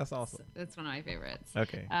 yeah. That's awesome. That's one of my favorites.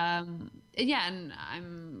 Okay. Yeah, and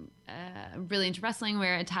I'm really into wrestling.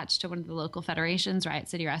 We're attached to one of the local federations, Riot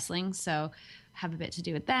City Wrestling, so have a bit to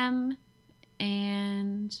do with them.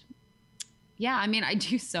 And yeah, I mean, I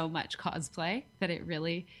do so much cosplay that it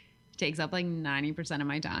really takes up like 90% of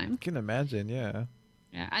my time. I can imagine, yeah.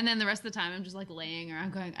 Yeah, and then the rest of the time I'm just like laying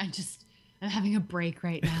around going, I'm having a break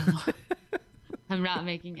right now. I'm not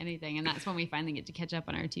making anything, and that's when we finally get to catch up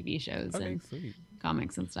on our TV shows Okay, and sweet.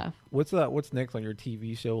 comics and stuff. What's next on your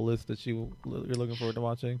TV show list that you're looking forward to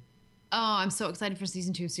watching? Oh, I'm so excited for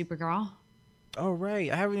season 2 of Supergirl. Oh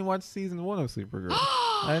right, I haven't even watched season 1 of Supergirl.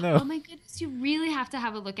 I know. Oh my goodness, you really have to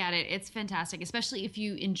have a look at it. It's fantastic, especially if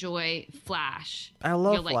you enjoy Flash. I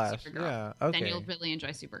love You'll Flash. Like Supergirl. Yeah. Okay. Then you'll really enjoy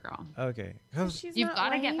Supergirl. Okay. She's You've not got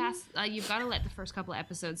to get lame? past. You've got to let the first couple of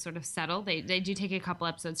episodes sort of settle. They do take a couple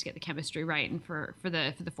episodes to get the chemistry right and for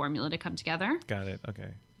the formula to come together. Got it. Okay.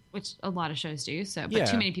 Which a lot of shows do. So, but Yeah.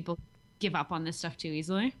 too many people give up on this stuff too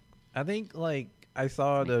easily. I think like I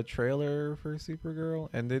saw the trailer for Supergirl,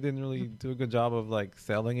 and they didn't really Mm-hmm. do a good job of like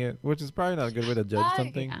selling it, which is probably not a good way to judge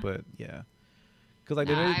something. yeah. But yeah, because like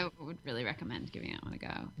No, they I would really recommend giving that one a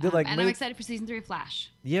go. They, like, and I'm made- excited for season 3 of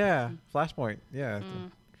Flash. yeah, Flashpoint. Yeah.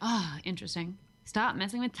 Oh, interesting. Stop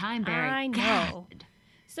messing with time, Barry. I know. God.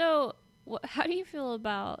 So, how do you feel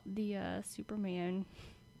about the Superman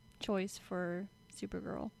choice for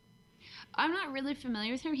Supergirl? I'm not really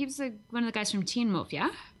familiar with him. He was one of the guys from Teen Wolf, yeah?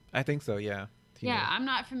 I think so. Yeah. Yeah, I'm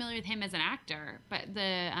not familiar with him as an actor, but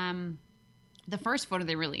the first photo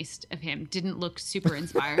they released of him didn't look super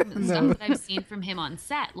inspired. The stuff that I've seen from him on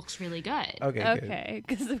set looks really good. Okay. Good. Okay,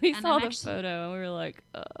 because we And saw I'm the actually- photo and we were like,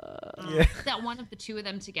 Yeah. That one of the two of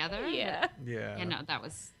them together. yeah. Yeah. Yeah, no, that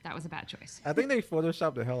was a bad choice. I think they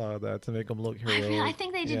photoshopped the hell out of that to make him look heroic. I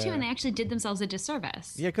think they did too, Yeah. and they actually did themselves a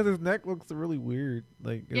disservice. Yeah, because his neck looks really weird.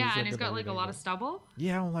 Like it Yeah, was and he's an got like a everyday lot of look. stubble.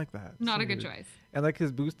 Yeah, I don't like that. Not So a good weird. choice. And like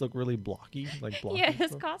his boots look really blocky, like blocky. Yeah,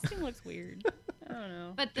 his stuff. costume looks weird. I don't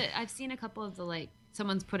know. But I've seen a couple of the like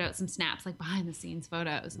someone's put out some snaps like behind the scenes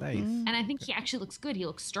photos. Nice. And I think he actually looks good. He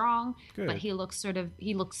looks strong, Good. but he looks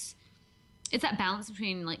it's that balance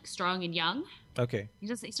between like strong and young. Okay.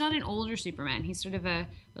 He's not an older Superman. He's sort of a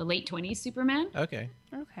late 20s Superman. Okay.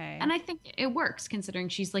 Okay. And I think it works considering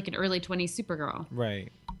she's like an early 20s Supergirl.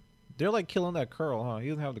 Right. They're like killing that curl, huh? He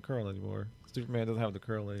doesn't have the curl anymore. Superman doesn't have the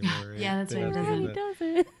curl anymore. Yeah, that's right, he They yeah, have he that.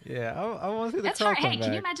 doesn't. Yeah, I want to see the That's curl hard. come Hey, back.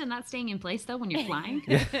 can you imagine that staying in place though when you're flying?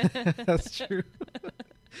 Yeah, that's true.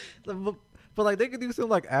 But like they could do some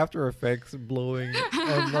like After Effects blowing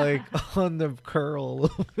and like on the curl a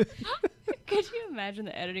little bit. Could you imagine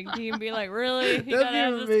the editing team be like, really? You That'd gotta be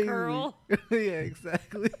have this amazing. curl? Yeah,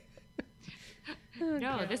 exactly. Oh, No,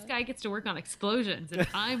 God. this guy gets to work on explosions, and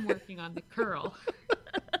I'm working on the curl.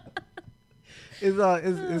 Is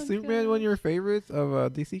Oh, Superman one of gosh. your favorites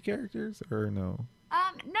of DC characters or no?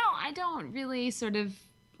 No, I don't really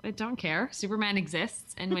I don't care. Superman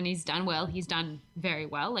exists, and when he's done well, he's done very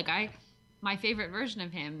well. Like my favorite version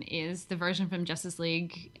of him is the version from Justice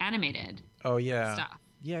League animated Oh yeah. stuff.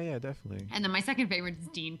 Yeah, definitely. And then my second favorite is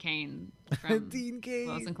Dean Cain from Dean Cain.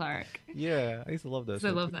 Lois and Clark. Yeah, I used to love that. So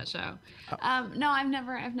I show, love too. that show. No, I've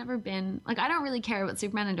never been like I don't really care about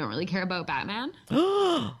Superman. I don't really care about Batman.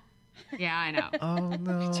 Yeah, I know. Oh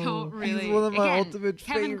no. Don't really. He's one of my Again, ultimate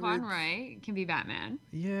Kevin favorites. Conroy can be Batman.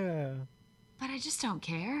 Yeah. But I just don't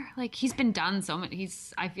care. Like he's been done so much.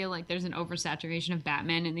 I feel like there's an oversaturation of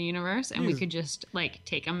Batman in the universe, and we He's- could just like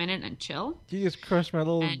take a minute and chill. You just crushed my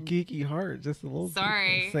little And- geeky heart just a little bit.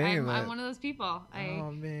 Sorry, saying that. I'm one of those people.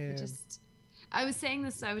 Oh man. I was saying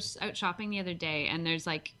this. I was out shopping the other day, and there's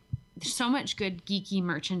so much good geeky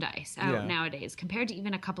merchandise out Yeah. nowadays compared to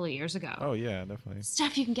even a couple of years ago. Oh yeah, definitely.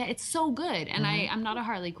 Stuff you can get. It's so good, and I'm not a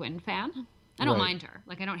Harley Quinn fan. I don't Right. mind her.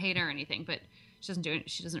 Like I don't hate her or anything, but she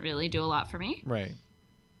doesn't really do a lot for me. Right.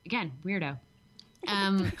 Again, weirdo.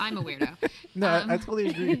 I'm a weirdo. No, I totally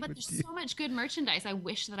agree. But with there's you. so much good merchandise. I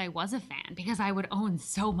wish that I was a fan because I would own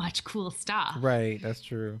so much cool stuff. Right, that's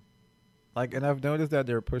true. Like, and I've noticed that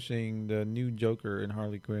they're pushing the new Joker and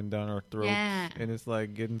Harley Quinn down our throats, Yeah. and it's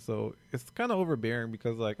like getting so it's kind of overbearing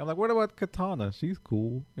because like I'm like, what about Katana? She's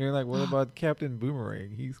cool. And like, what about Captain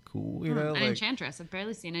Boomerang? He's cool. You know, And like Enchantress. I've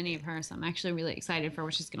barely seen any of her, so I'm actually really excited for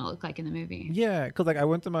what she's going to look like in the movie. yeah, because like I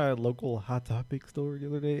went to my local Hot Topic store the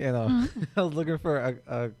other day, and I was looking for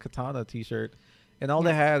a Katana T-shirt. And all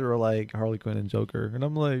they had were like Harley Quinn and Joker, and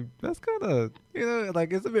I'm like, that's kind of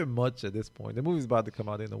like it's a bit much at this point. The movie's about to come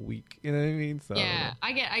out in a week, you know what I mean? So Yeah,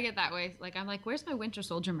 I get that way. Like I'm like, where's my Winter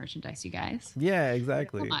Soldier merchandise, you guys? yeah,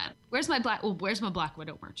 exactly. Come on, where's my Black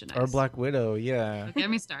Widow merchandise? Or Black Widow, yeah.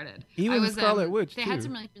 Get me started. Even Scarlet Witch, They had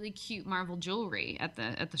too. some really cute Marvel jewelry at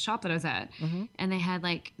the shop that I was at, Mm-hmm. and they had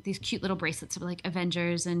like these cute little bracelets of like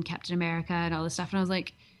Avengers and Captain America and all this stuff. And I was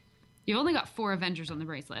like, you've only got 4 Avengers on the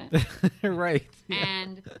bracelet, Right.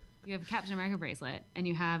 and you have a Captain America bracelet, and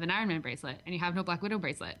you have an Iron Man bracelet, and you have no Black Widow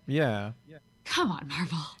bracelet. Yeah. Come on,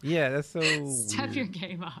 Marvel. Yeah, that's so Step weird. your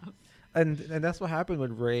game up. And that's what happened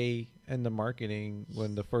with Rey and the marketing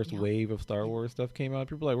when the first Yeah. wave of Star Wars stuff came out,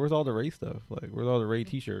 people were like, "Where's all the Rey stuff? Like, where's all the Rey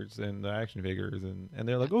T-shirts and the action figures?" And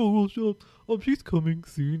they're like, "Oh, well, she's coming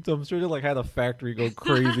soon." So I'm sure they like had a factory go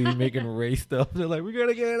crazy making Rey stuff. They're like, "We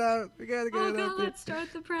gotta get it out. We gotta get Oh it god, out there." let's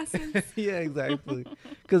start the presses. Yeah, exactly.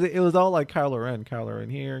 Because it was all like Kylo Ren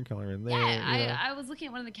here and Kylo Ren there. Yeah, you know? I was looking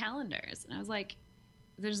at one of the calendars and I was like,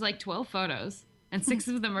 there's like 12 photos and 6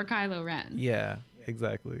 of them are Kylo Ren. Yeah,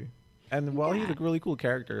 exactly. And while he's a really cool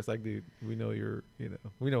character, it's like, dude, we know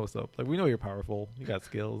we know what's up. Like, we know you're powerful. You got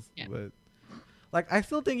skills. Yeah. But, like, I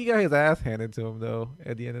still think he got his ass handed to him, though,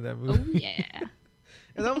 at the end of that Oh movie. yeah.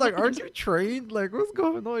 And I'm like, aren't you trained? Like, what's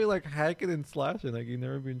going on? You're, like, hacking and slashing. Like, you've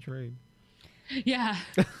never been trained. Yeah.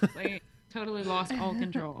 Like, totally lost all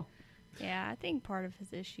control. Yeah, I think part of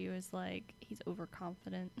his issue is like he's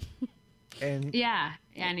overconfident. And Yeah.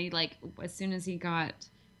 And he like as soon as he got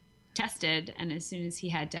tested and as soon as he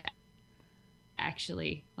had to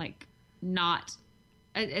actually like not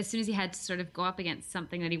as soon as he had to sort of go up against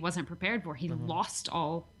something that he wasn't prepared for, he lost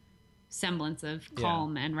all semblance of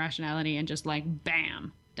calm and rationality and just like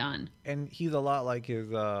bam, done. and he's a lot like his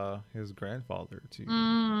grandfather, too.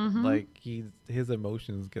 Mm-hmm. Like, his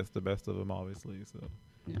emotions gets the best of him, obviously. So,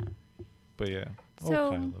 Yeah. but yeah.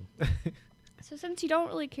 So- Kylo. So since you don't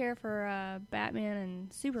really care for Batman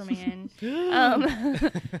and Superman,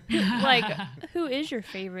 like who is your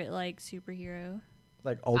favorite like superhero?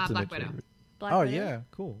 Like, ultimate Black Widow. favorite. Black Oh, Widow? yeah.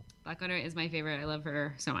 Cool. Black Widow is my favorite. I love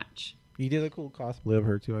her so much. You did a cool cosplay of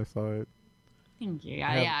her, too. I saw it. Thank you.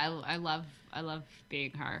 Yeah. Yeah, I love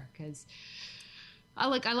being her because I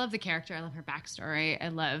love the character. I love her backstory. I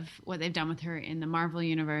love what they've done with her in the Marvel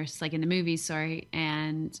universe, like in the movies,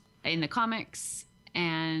 and in the comics.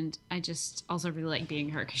 And I just also really like being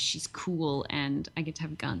her because she's cool and I get to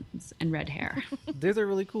have guns and red hair. There's a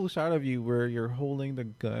really cool shot of you where you're holding the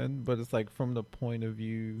gun, but it's like from the point of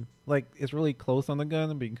view, like it's really close on the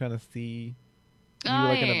gun, but you can kind of see you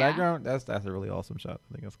like in the background. That's a really awesome shot.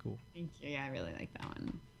 I think that's cool. Thank you. Yeah, I really like that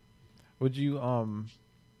one. Would you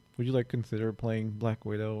like consider playing Black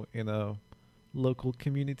Widow in a local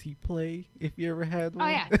community play if you ever had one? Oh,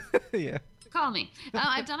 yeah. Yeah. Call me.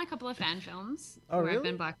 I've done a couple of fan films Oh, where really? I've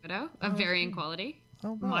been Black Widow of varying quality.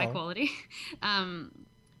 Oh, My wow. quality.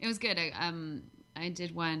 It was good. I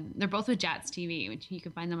did one. They're both with JusZ TV, which you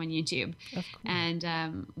can find them on YouTube. That's cool.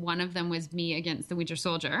 And one of them was me against the Winter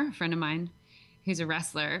Soldier, a friend of mine who's a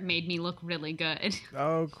wrestler, made me look really good.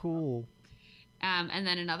 Oh, cool. And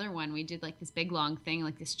then another one, we did like this big long thing,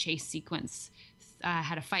 like this chase sequence. I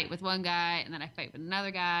had a fight with one guy, and then I fight with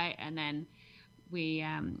another guy, and then we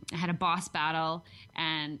had a boss battle,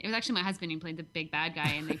 and it was actually my husband who played the big bad guy,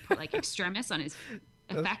 and they put like extremis on his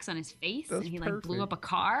effects on his face, and he like blew up a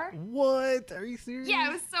car. What? Are you serious? Yeah,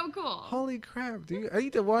 it was so cool. Holy crap, dude! I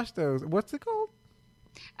need to watch those. What's it called?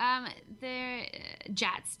 They're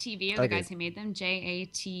JusZ TV are the Okay. guys who made them.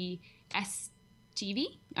 JATS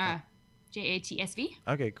TV, JATSV.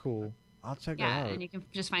 Okay, cool. I'll check Yeah, that out. and you can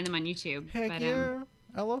just find them on YouTube. Heck but, yeah!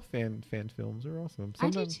 I love fan films. They're awesome. I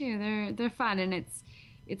do too. They're fun, and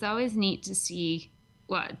it's always neat to see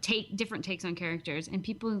take different takes on characters and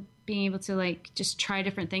people being able to like just try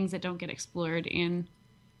different things that don't get explored in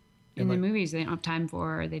the like- movies they don't have time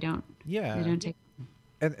for, or they don't take.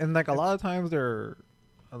 And like a lot of times they're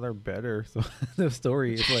better. So the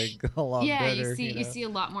story is like a lot better. You see a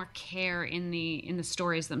lot more care in the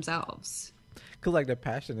stories themselves. Because like the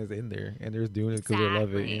passion is in there, and they're just doing it because they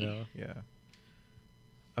love it. You Exactly. know, yeah.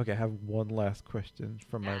 Okay, I have one last question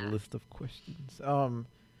from my list of questions.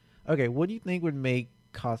 Okay, what do you think would make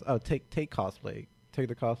take the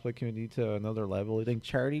cosplay community to another level? You think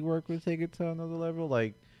charity work would take it to another level,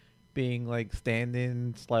 like being like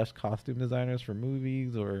stand-in / costume designers for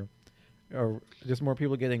movies, or just more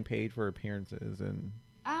people getting paid for appearances? And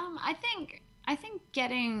I think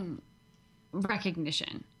getting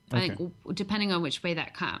recognition. Okay. I think depending on which way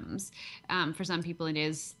that comes, for some people it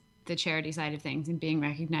is the charity side of things and being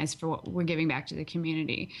recognized for what we're giving back to the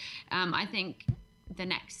community. I think the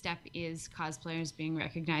next step is cosplayers being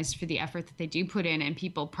recognized for the effort that they do put in and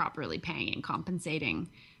people properly paying and compensating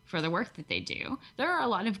for the work that they do. There are a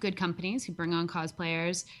lot of good companies who bring on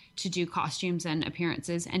cosplayers to do costumes and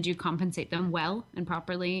appearances and do compensate them well and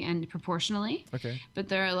properly and proportionally. okay, But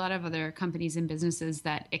there are a lot of other companies and businesses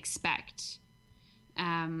that expect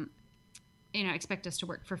us to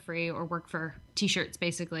work for free or work for t-shirts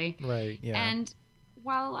basically. right, yeah, And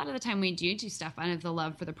while a lot of the time we do stuff out of the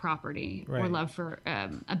love for the property or Right. love for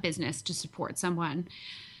a business to support someone,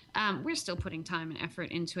 we're still putting time and effort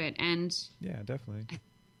into it. And yeah, definitely. I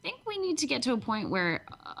think we need to get to a point where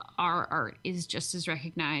our art is just as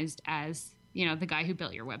recognized as, the guy who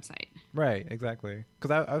built your website. Right, exactly.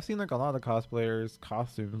 Because I've seen like a lot of cosplayers'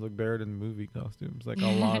 costumes look better than movie costumes. Like a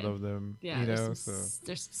lot of them, Yeah, you there's know. some, So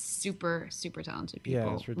there's super super talented yeah,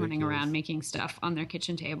 people it's running around ridiculous. making stuff on their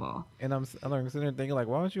kitchen table. And I'm like sitting there thinking like,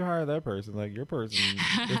 why don't you hire that person? Like your person,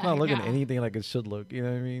 it's not looking Yeah. anything like it should look. You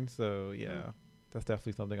know what I mean? So yeah, that's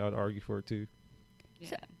definitely something I would argue for too.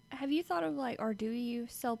 So, have you thought of like, or do you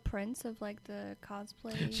sell prints of like the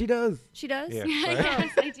cosplay? She does. She does. Yeah.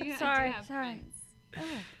 Yes, I do. Sorry, I do have sorry. friends. Oh,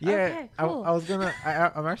 Yeah, okay, cool. I was gonna.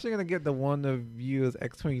 I'm actually gonna get the one of you as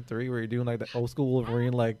X-23 where you're doing like the old school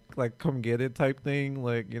Wolverine, like come get it type thing.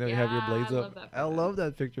 Like you know, you have your Yeah, blades I up. love that I photo. love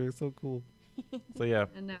that picture. It's so cool. So yeah,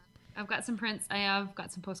 And I've got some prints. I have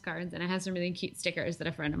got some postcards, and I have some really cute stickers that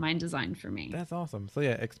a friend of mine designed for me. that's awesome. So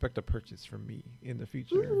yeah, expect a purchase from me in the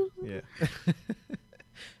future. Yeah.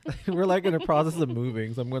 We're like in the process of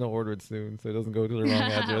moving, so I'm gonna order it soon, so it doesn't go to the wrong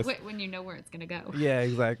address. When you know where it's gonna go. Yeah,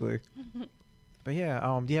 exactly. But yeah,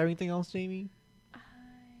 do you have anything else, Jamie? I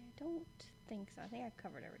don't think so. I think I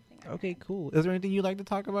covered everything. I Okay, had. cool. Is there anything you'd like to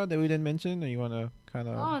talk about that we didn't mention, or you want to kind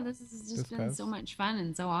of? Oh, this has just been discuss? so much fun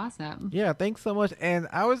and so awesome. Yeah, thanks so much. And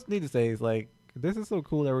I always need to say is like this is so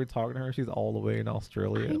cool that we're talking to her. She's all the way in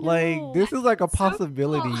Australia. I know. Like this is like a So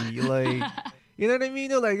possibility. cool. Like you know what I mean?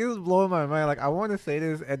 Like this is blowing my mind. Like I want to say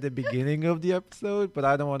this at the beginning of the episode, but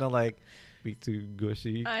I don't want to like be too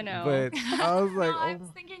gushy. I know. But I was like, No, I oh, was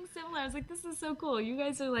thinking similar. I was like, this is so cool. You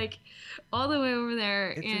guys are like all the way over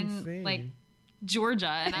there it's in insane. like Georgia,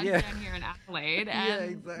 and I'm Yeah. down here in Adelaide, Yeah,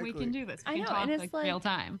 and exactly. we can do this. We I can know, talk and it's like like- real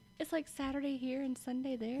time. It's like Saturday here and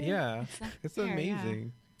Sunday there. yeah, it's Fair, yeah.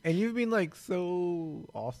 amazing. And you've been like so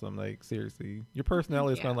awesome. Like seriously, your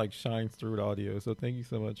personality is you. kind of like shines through the audio. So thank you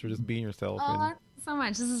so much for just being yourself. Oh, And thanks so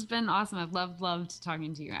much. This has been awesome. I've loved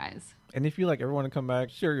talking to you guys. And if you like ever want to come back,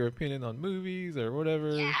 share your opinion on movies or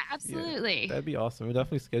whatever. Yeah, absolutely. That'd be awesome. We'll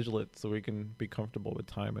definitely schedule it so we can be comfortable with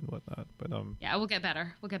time and whatnot. But Yeah, we'll get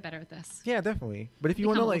better. We'll get better at this. yeah, definitely. But if you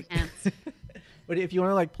want to Become like, old hands. but if you want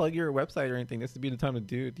to like plug your website or anything, this would be the time to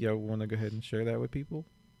do it. Do you want to go ahead and share that with people?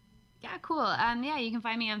 Yeah, cool. Yeah, you can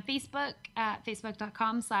find me on Facebook at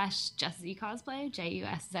facebook.com/JusZ Cosplay,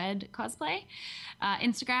 JUSZ Cosplay.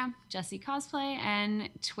 Instagram, JusZ Cosplay, and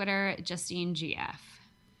Twitter, JustineGF.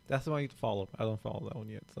 That's the one you have to follow. I don't follow that one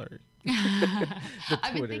yet. Sorry.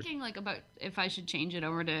 I've been Twitter. thinking like about if I should change it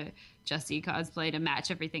over to JusZ Cosplay to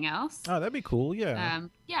match everything else. Oh, that'd be cool. Yeah.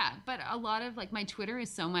 Yeah, but a lot of like my Twitter is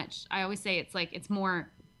so much. I always say it's like it's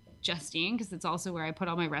more Justine because it's also where I put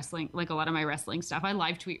all my wrestling, like a lot of my wrestling stuff. I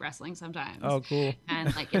live tweet wrestling sometimes. Oh, cool.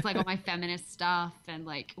 And like it's like all my feminist stuff and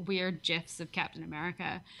like weird gifs of Captain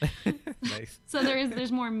America. Nice. So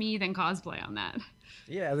there's more me than cosplay on that.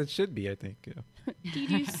 Yeah, as it should be. I think. Yeah.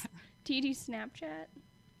 Do you do Snapchat?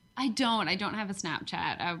 I don't have a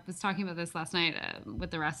Snapchat. I was talking about this last night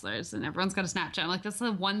with the wrestlers, and everyone's got a Snapchat. I'm like, that's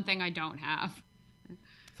the one thing I don't have.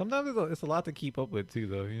 Sometimes it's a lot to keep up with too,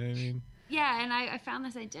 though. You know what I mean? Yeah, and I found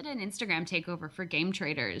this. I did an Instagram takeover for Game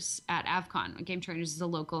Traders at AvCon. Game Traders is a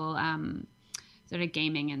local sort of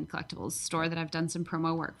gaming and collectibles store that I've done some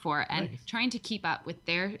promo work for. And Nice. trying to keep up with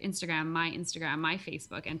their Instagram, my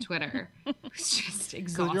Facebook, and Twitter was just Because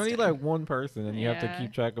exhausting. you're only like one person, and you have to Yeah.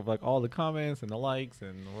 keep track of like all the comments and the likes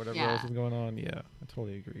and whatever Yeah. else is going on. Yeah, I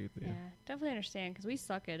totally agree with Yeah, you. definitely understand because we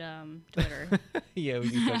suck at Twitter. Yeah, we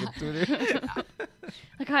do suck at Twitter.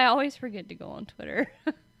 Like I always forget to go on Twitter.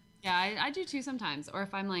 Yeah, I do too sometimes. Or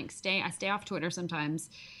if I'm like I stay off Twitter sometimes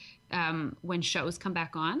when shows come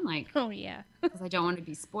back on, like Oh yeah. because I don't want to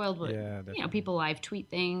be spoiled with Yeah, definitely. people live tweet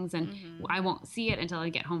things, and I won't see it until I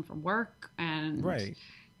get home from work, and Right.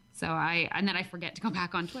 So then I forget to go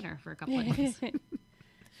back on Twitter for a couple of days.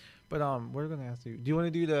 But we're gonna ask you. Do you want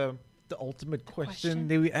to do the ultimate question question?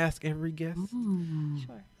 that we ask every guest?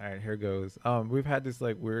 Sure. All right, here goes. We've had this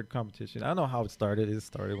like weird competition. I don't know how it started. It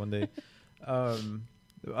started one day.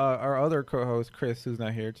 Our other co-host Chris, who's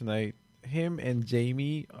not here tonight, him and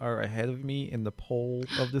Jamie are ahead of me in the poll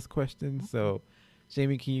of this question. So,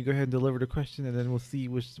 Jamie, can you go ahead and deliver the question, and then we'll see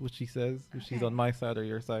what she says. If she's Okay. on my side or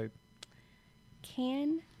your side.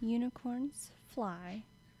 Can unicorns fly?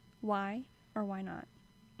 Why or why not?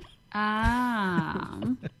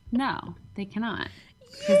 No, they cannot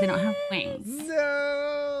because they don't have wings.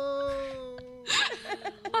 No.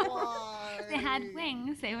 If they had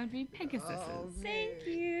wings, they would be Pegasuses. Thank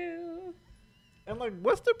you. And like,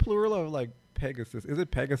 what's the plural of like Pegasus? Is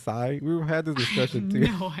it Pegasi? We had this discussion too.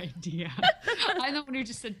 No idea. I'm the one who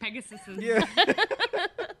just said Pegasuses. Yeah.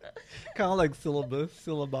 Kind of like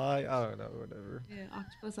syllabi. I don't know, whatever. Yeah,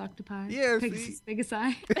 octopus, octopi. Yeah, Pegasus, see?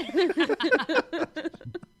 Pegasi.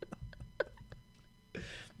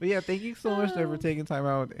 But yeah, thank you so much for taking time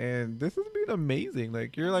out, and this has been amazing.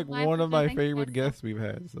 Like you're like My one of pleasure. my Thank you favorite guys guests we've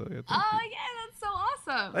had. So yeah, thank Oh you. yeah, that's so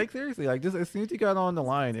awesome. Like seriously, like just as soon as you got on the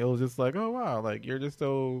line, it was just like, oh wow, like you're just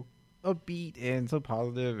so upbeat and so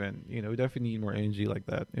positive, and you know, we definitely need more energy like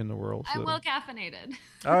that in the world. So. I'm well caffeinated.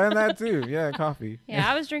 Oh, and that too. Yeah, coffee.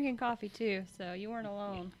 Yeah, I was drinking coffee too, so you weren't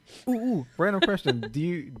alone. Ooh, random question.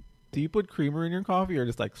 Do you put creamer in your coffee or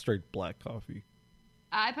just like straight black coffee?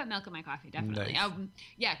 I put milk in my coffee, definitely. Nice.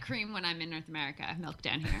 Yeah, cream when I'm in North America. Milk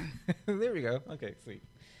down here. There we go. Okay, sweet.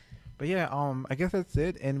 But yeah, I guess that's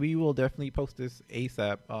it, and we will definitely post this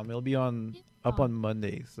ASAP. It'll be up on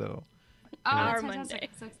Monday, so. Oh, Our that's Monday. fantastic.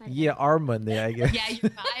 So excited. Yeah, our Monday, I guess. Yeah,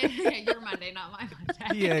 your Monday, not my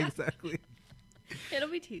Monday. Yeah, exactly. It'll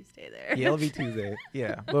be Tuesday there. Yeah, it'll be Tuesday.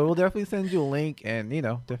 Yeah, but we'll definitely send you a link, and you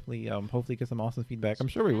know, definitely, hopefully get some awesome feedback. I'm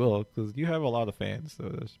sure we will, because you have a lot of fans, so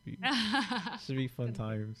that should be fun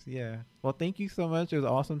times. Yeah. Well, thank you so much. It was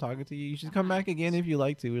awesome talking to you. You should come back again if you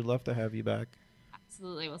like to. We'd love to have you back.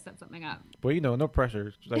 Absolutely, we'll set something up. But you know, no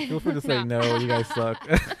pressure. Like, feel free to say no. You guys suck.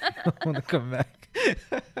 I want to come back.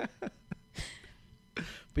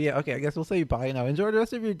 But yeah, okay, I guess we'll say bye now. Enjoy the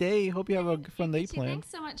rest of your day. Hope you have a fun day planned.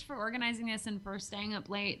 Thanks so much for organizing this and for staying up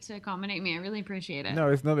late to accommodate me. I really appreciate it. No,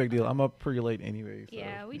 it's no big deal. I'm up pretty late anyway. So.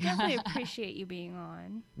 Yeah, we definitely appreciate you being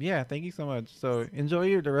on. Yeah, thank you so much. So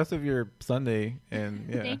enjoy the rest of your Sunday, and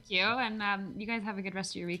yeah. Thank you, and you guys have a good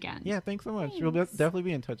rest of your weekend. Yeah, thanks so much. Thanks. We'll definitely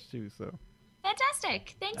be in touch too. So.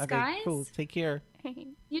 Fantastic. Thanks, Okay, guys. cool. Take care.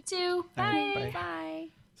 You too. All Bye. right, bye. Bye.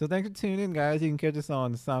 So thanks for tuning in, guys. You can catch us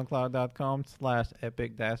on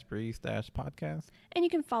soundcloud.com/epic-briefs-podcast. And you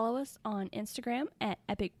can follow us on Instagram at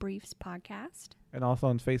Epic Briefs Podcast. And also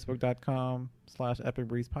on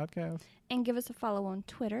facebook.com/epic-briefs-podcast. And give us a follow on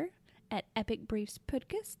Twitter at Epic Briefs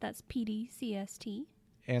Podcast. That's PDCST.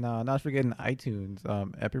 And not forgetting iTunes,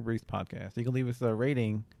 Epic Briefs Podcast. You can leave us a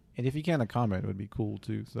rating. And if you can, a comment would be cool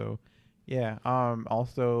too. So, yeah.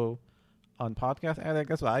 Also on Podcast Addict,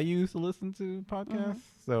 that's what I use to listen to podcasts.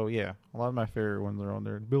 So, yeah. A lot of my favorite ones are on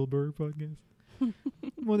there. Bill Burr Podcast.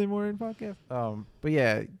 Monday Morning Podcast. But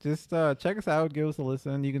yeah, just check us out. Give us a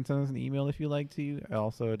listen. You can send us an email if you like to.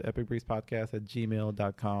 Also at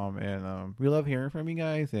epicbriefspodcast@gmail.com. And we love hearing from you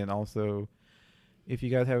guys. And also, if you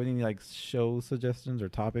guys have any like show suggestions or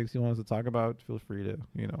topics you want us to talk about, feel free to,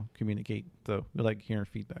 communicate. So we like hearing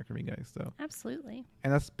feedback from you guys. So Absolutely.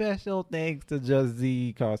 And a special thanks to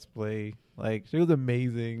JusZ Cosplay. Like, she was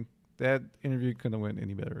amazing. That interview couldn't have went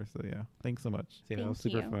any better. So yeah, thanks so much. Yeah, that was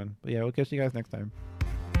super fun. But yeah, we'll catch you guys next time.